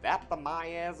 Is that the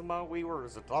miasma we were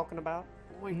talking about?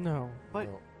 Wait, No. but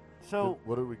No. so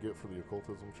What did we get for the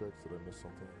occultism checks? Did I miss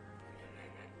something?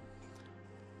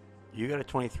 You got a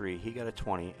 23, he got a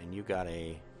 20, and you got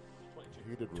a...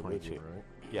 He did 22. religion, right?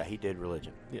 Yeah, he did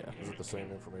religion. Yeah. Is it the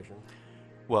same information?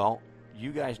 Well,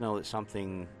 you guys know that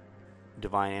something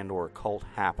divine and or occult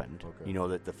happened. Okay. You know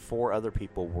that the 4 other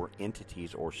people were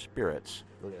entities or spirits.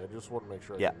 Okay, I just want to make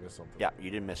sure I Yeah. didn't miss something. Yeah, you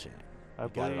didn't miss anything. I You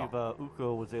got it believe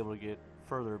Uko was able to get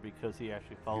further because he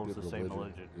actually He follows did the same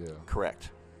religion. Yeah.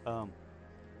 Correct.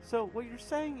 So what you're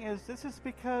saying is this is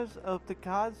because of the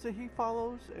gods that he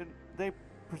follows, and they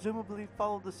presumably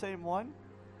follow the same one?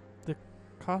 The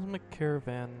Cosmic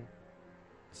Caravan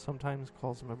sometimes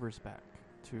calls members back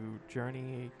to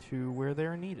journey to where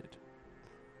they're needed.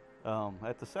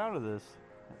 At the sound of this,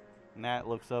 Nat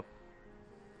looks up,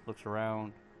 looks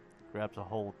around, grabs a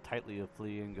hold tightly of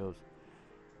Flea and goes,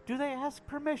 "Do they ask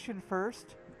permission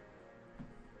first?"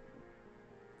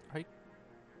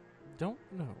 Don't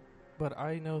know, but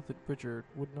I know that Bridger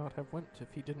would not have went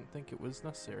if he didn't think it was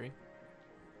necessary,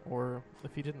 or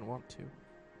if he didn't want to.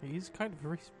 He's kind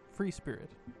of a free spirit.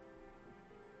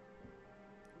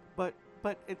 But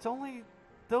it's only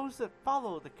those that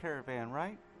follow the caravan,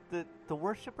 right? The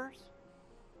worshippers?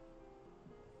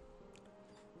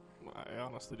 I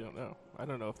honestly don't know. I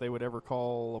don't know if they would ever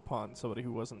call upon somebody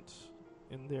who wasn't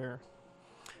in their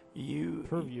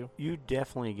purview. You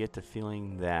definitely get the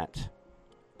feeling that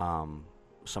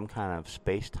some kind of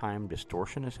space-time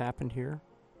distortion has happened here,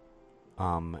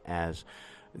 as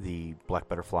the Black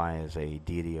Butterfly is a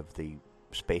deity of the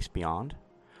space beyond,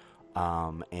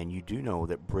 and you do know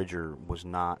that Bridger was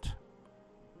not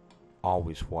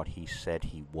always what he said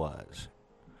he was.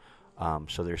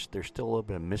 So there's still a little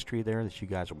bit of mystery there that you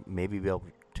guys will maybe be able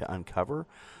to uncover,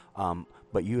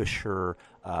 but you assure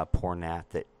poor Nat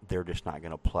that they're just not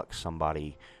going to pluck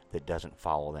somebody that doesn't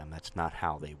follow them. That's not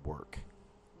how they work.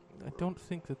 I don't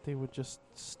think that they would just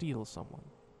steal someone.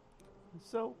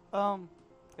 So,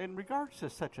 in regards to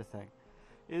such a thing,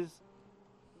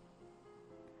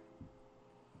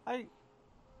 I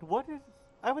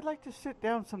would like to sit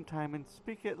down sometime and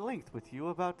speak at length with you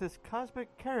about this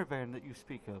cosmic caravan that you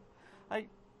speak of.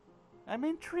 I'm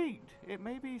intrigued. It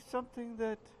may be something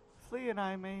that Flea and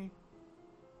I may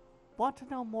want to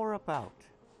know more about.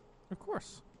 Of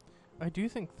course. I do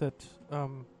think that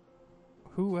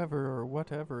whoever or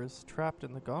whatever is trapped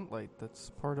in the gauntlet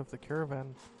that's part of the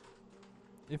caravan,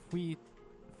 if we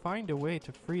find a way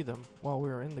to free them while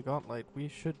we're in the gauntlet, we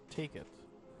should take it.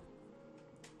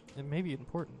 It may be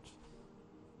important.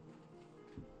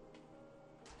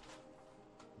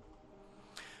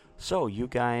 So you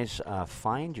guys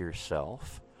find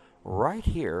yourself right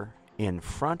here in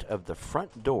front of the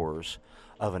front doors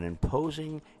of an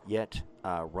imposing yet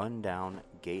run-down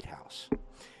gatehouse.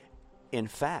 In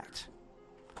fact,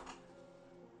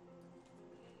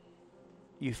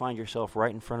 you find yourself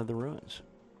right in front of the ruins.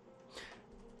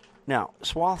 Now,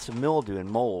 swaths of mildew and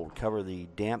mold cover the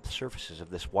damp surfaces of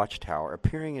this watchtower,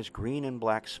 appearing as green and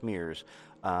black smears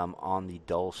on the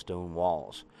dull stone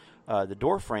walls. The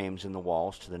door frames in the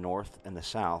walls to the north and the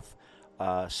south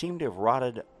seem to have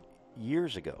rotted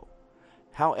years ago.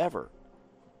 However,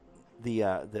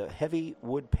 the heavy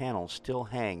wood panels still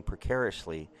hang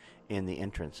precariously in the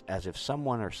entrance, as if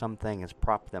someone or something has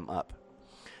propped them up.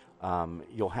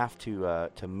 You'll have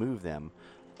to move them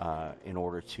in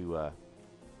order to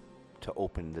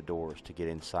open the doors to get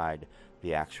inside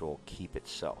the actual keep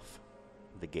itself,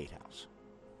 the gatehouse.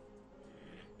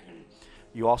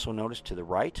 You also notice to the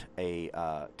right a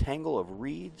tangle of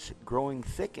reeds growing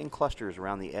thick in clusters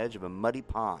around the edge of a muddy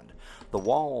pond. The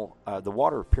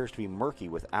water appears to be murky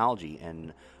with algae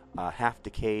and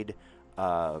half-decayed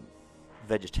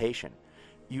vegetation.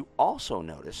 You also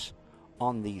notice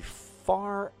on the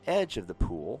far edge of the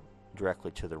pool,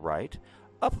 directly to the right,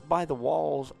 up by the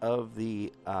walls of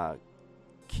the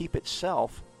keep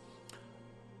itself,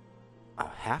 a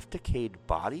half-decayed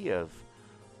body of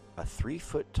a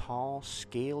 3-foot-tall,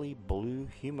 scaly blue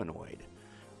humanoid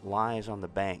lies on the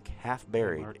bank, half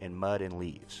buried Mark. in mud and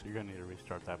leaves. You're gonna need to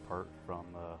restart that part from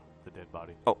the dead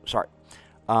body. Oh, sorry.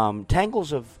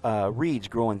 Tangles of reeds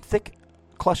grow in thick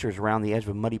clusters around the edge of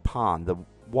a muddy pond. The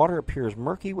water appears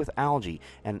murky with algae,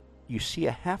 and you see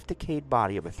a half-decayed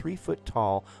body of a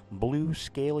 3-foot-tall, blue,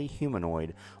 scaly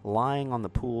humanoid lying on the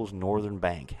pool's northern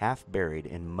bank, half buried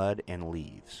in mud and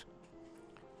leaves.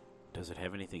 Does it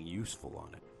have anything useful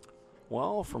on it?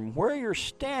 Well, from where you're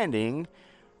standing,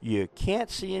 you can't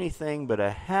see anything but a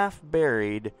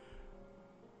half-buried,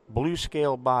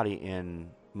 blue-scale body in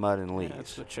mud and Yeah, leaves.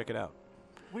 let's go check it out.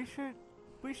 We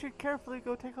should carefully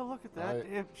go take a look at that. I-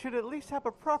 It should at least have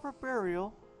a proper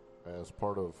burial. As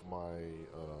part of my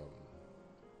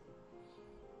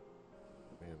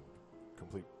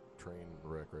complete train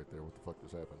wreck right there. What the fuck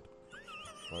just happened?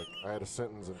 Like I had a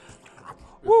sentence and it's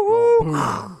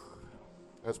gone.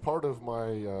 As part of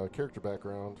my character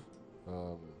background,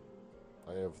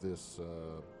 I have this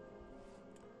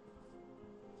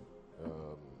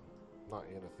not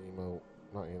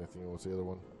anathema. What's the other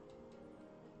one?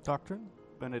 Doctrine?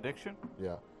 Benediction?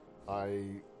 Yeah, I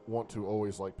want to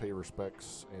always like pay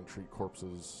respects and treat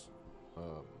corpses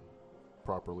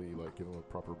properly, like give them a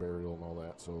proper burial and all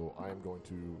that. So I am going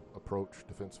to approach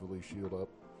defensively, shield up,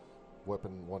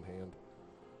 weapon in one hand,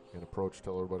 and approach.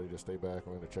 Tell everybody to stay back.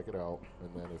 I'm going to check it out, and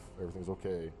then if everything's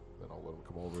okay, then I'll let them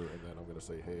come over, and then I'm going to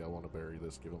say, hey, I want to bury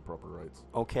this. Give them proper rights.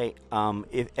 Okay,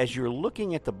 as you're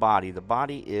looking at the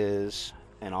body is,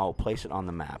 and I'll place it on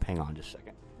the map. Hang on just a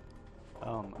second.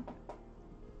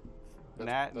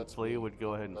 Nat and that's Flea me. would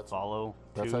go ahead and That's- follow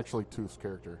That's Tooth actually Tooth's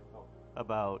character.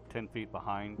 about 10 feet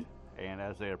behind, and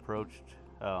as they approached,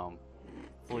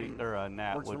 Flea or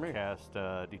Nat Works for me. would cast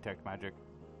Detect Magic.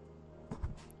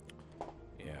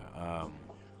 Yeah,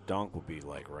 Donk will be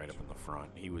like right up in the front.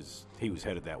 He was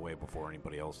headed that way before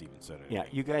anybody else even said anything. Yeah,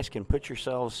 you guys can put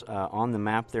yourselves on the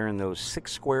map there in those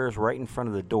 6 squares right in front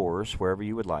of the doors, wherever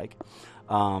you would like.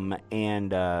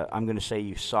 And I'm going to say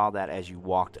you saw that as you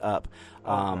walked up.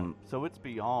 Okay. So it's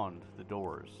beyond the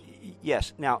doors.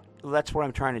 Yes. Now, that's what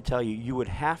I'm trying to tell you. You would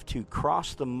have to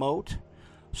cross the moat,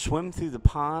 swim through the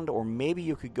pond, or maybe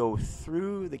you could go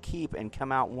through the keep and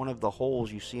come out one of the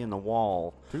holes you see in the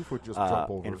wall Tooth would just jump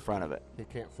over in front of it. He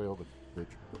can't fail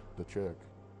the check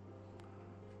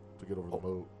to get over the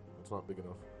moat. It's not big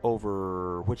enough.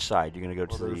 Over which side? You're going to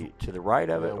go Well, to the right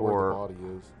of Yeah, it, where or the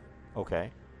body is.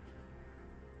 okay?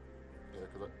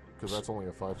 Yeah, because that's only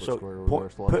a 5-foot So square over there.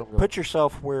 So I'm gonna put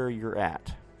yourself where you're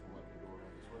at.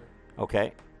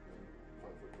 Okay.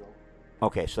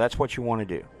 Okay, so that's what you want to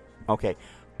do. Okay,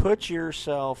 put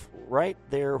yourself right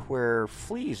there where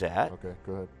Flea's at. Okay,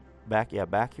 go ahead.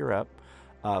 Back you're up.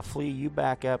 Flea, you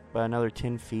back up another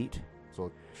 10 feet.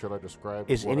 So should I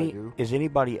describe Is what I do?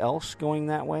 anybody else going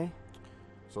that way?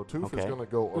 So Tooth is Okay. going to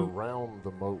go around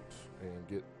the moat and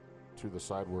get to the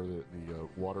side where the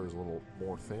water is a little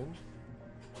more thin.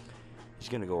 He's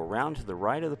going to go around to the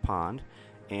right of the pond,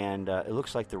 and it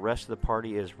looks like the rest of the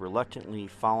party is reluctantly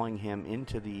following him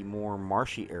into the more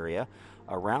marshy area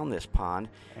around this pond.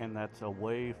 And that's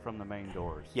away from the main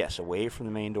doors. Yes, away from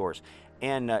the main doors.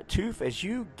 And Toof, as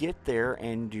you get there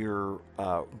and you're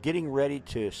getting ready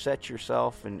to set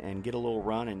yourself and get a little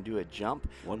run and do a jump,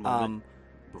 One moment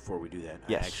before we do that.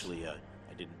 yes.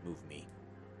 I didn't move me.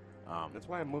 That's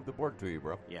why I moved the board to you,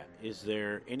 bro. Yeah. Is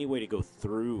there any way to go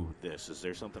through this? Is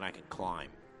there something I can climb?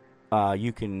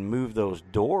 you can move those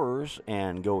doors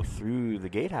and go through the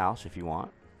gatehouse if you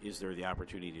want. Is there the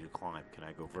opportunity to climb? Can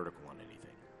I go vertical on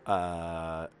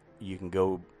anything? You can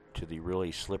go to the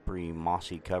really slippery,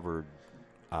 mossy-covered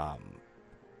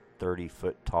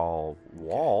 30-foot tall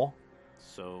wall.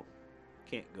 So,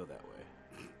 can't go that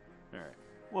way. All right.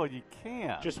 Well, you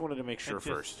can. Just wanted to make sure It just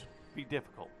first. be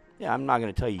difficult. Yeah, I'm not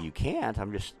going to tell you can't.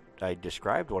 I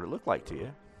described what it looked like to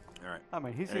you. All right. I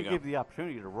mean, he's There going you to go. give you the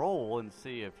opportunity to roll and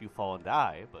see if you fall and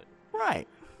die, but Right.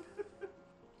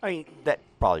 I mean, that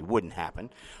probably wouldn't happen.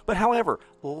 But however,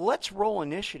 let's roll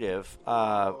initiative,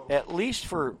 at least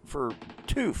for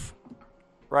Toof,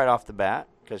 right off the bat,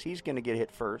 because he's going to get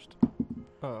hit first.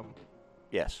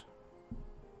 Yes.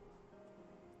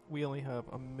 We only have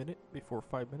a minute before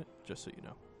 5 minutes, just so you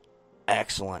know.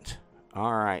 Excellent.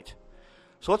 All right.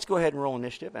 So let's go ahead and roll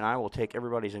initiative, and I will take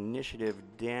everybody's initiative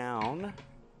down.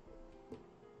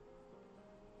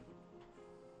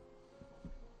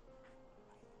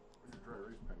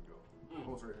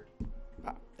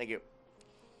 Thank you.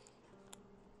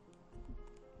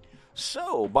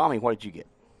 So, Bommy, what did you get?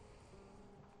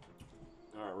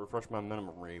 All right, refresh my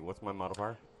memory. What's my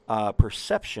modifier?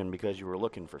 Perception, because you were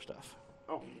looking for stuff.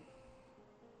 Oh.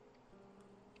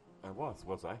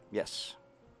 Was I? Yes.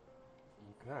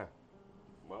 Okay.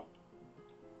 Well,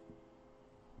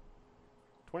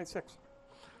 26.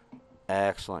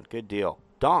 Excellent. Good deal.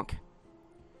 Donk.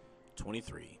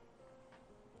 23.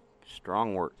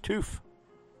 Strong work. Toof.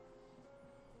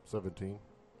 17.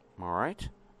 All right.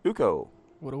 Uko.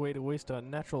 What a way to waste a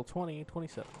natural 20,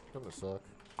 27. Gonna suck.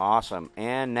 Awesome.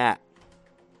 And Nat.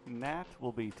 Nat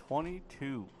will be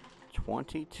 22.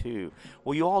 22.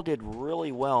 Well, you all did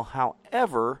really well.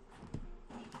 However,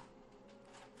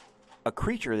 a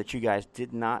creature that you guys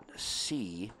did not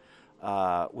see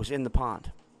was in the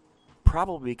pond.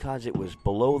 Probably because it was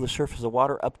below the surface of the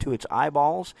water up to its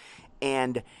eyeballs.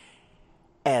 And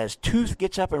as Tooth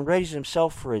gets up and readies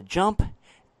himself for a jump,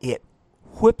 it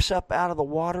whips up out of the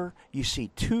water. You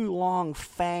see two long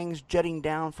fangs jutting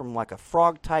down from like a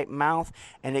frog-type mouth,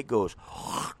 and it goes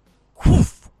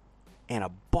whoof, and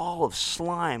a ball of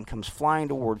slime comes flying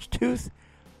towards Tooth.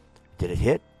 Did it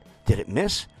hit? Did it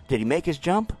miss? Did he make his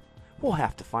jump? We'll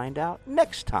have to find out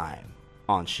next time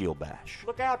on Shield Bash.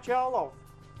 Look out, y'all.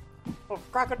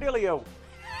 Crocodilio.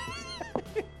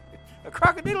 A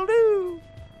crocodile-doo!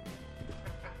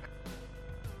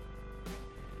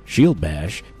 Shield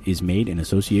Bash is made in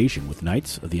association with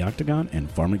Knights of the Octagon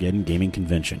and Farmageddon Gaming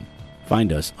Convention.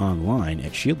 Find us online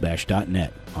at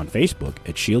shieldbash.net, on Facebook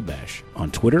at Shield Bash,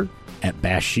 on Twitter at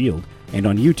Bash Shield, and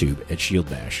on YouTube at Shield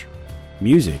Bash.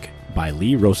 Music by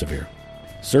Lee Rosevier.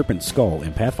 Serpent Skull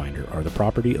and Pathfinder are the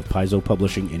property of Paizo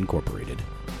Publishing Incorporated.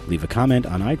 Leave a comment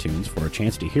on iTunes for a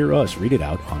chance to hear us read it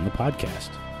out on the podcast.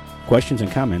 Questions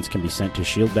and comments can be sent to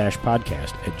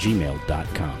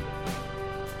shieldbashpodcast@gmail.com.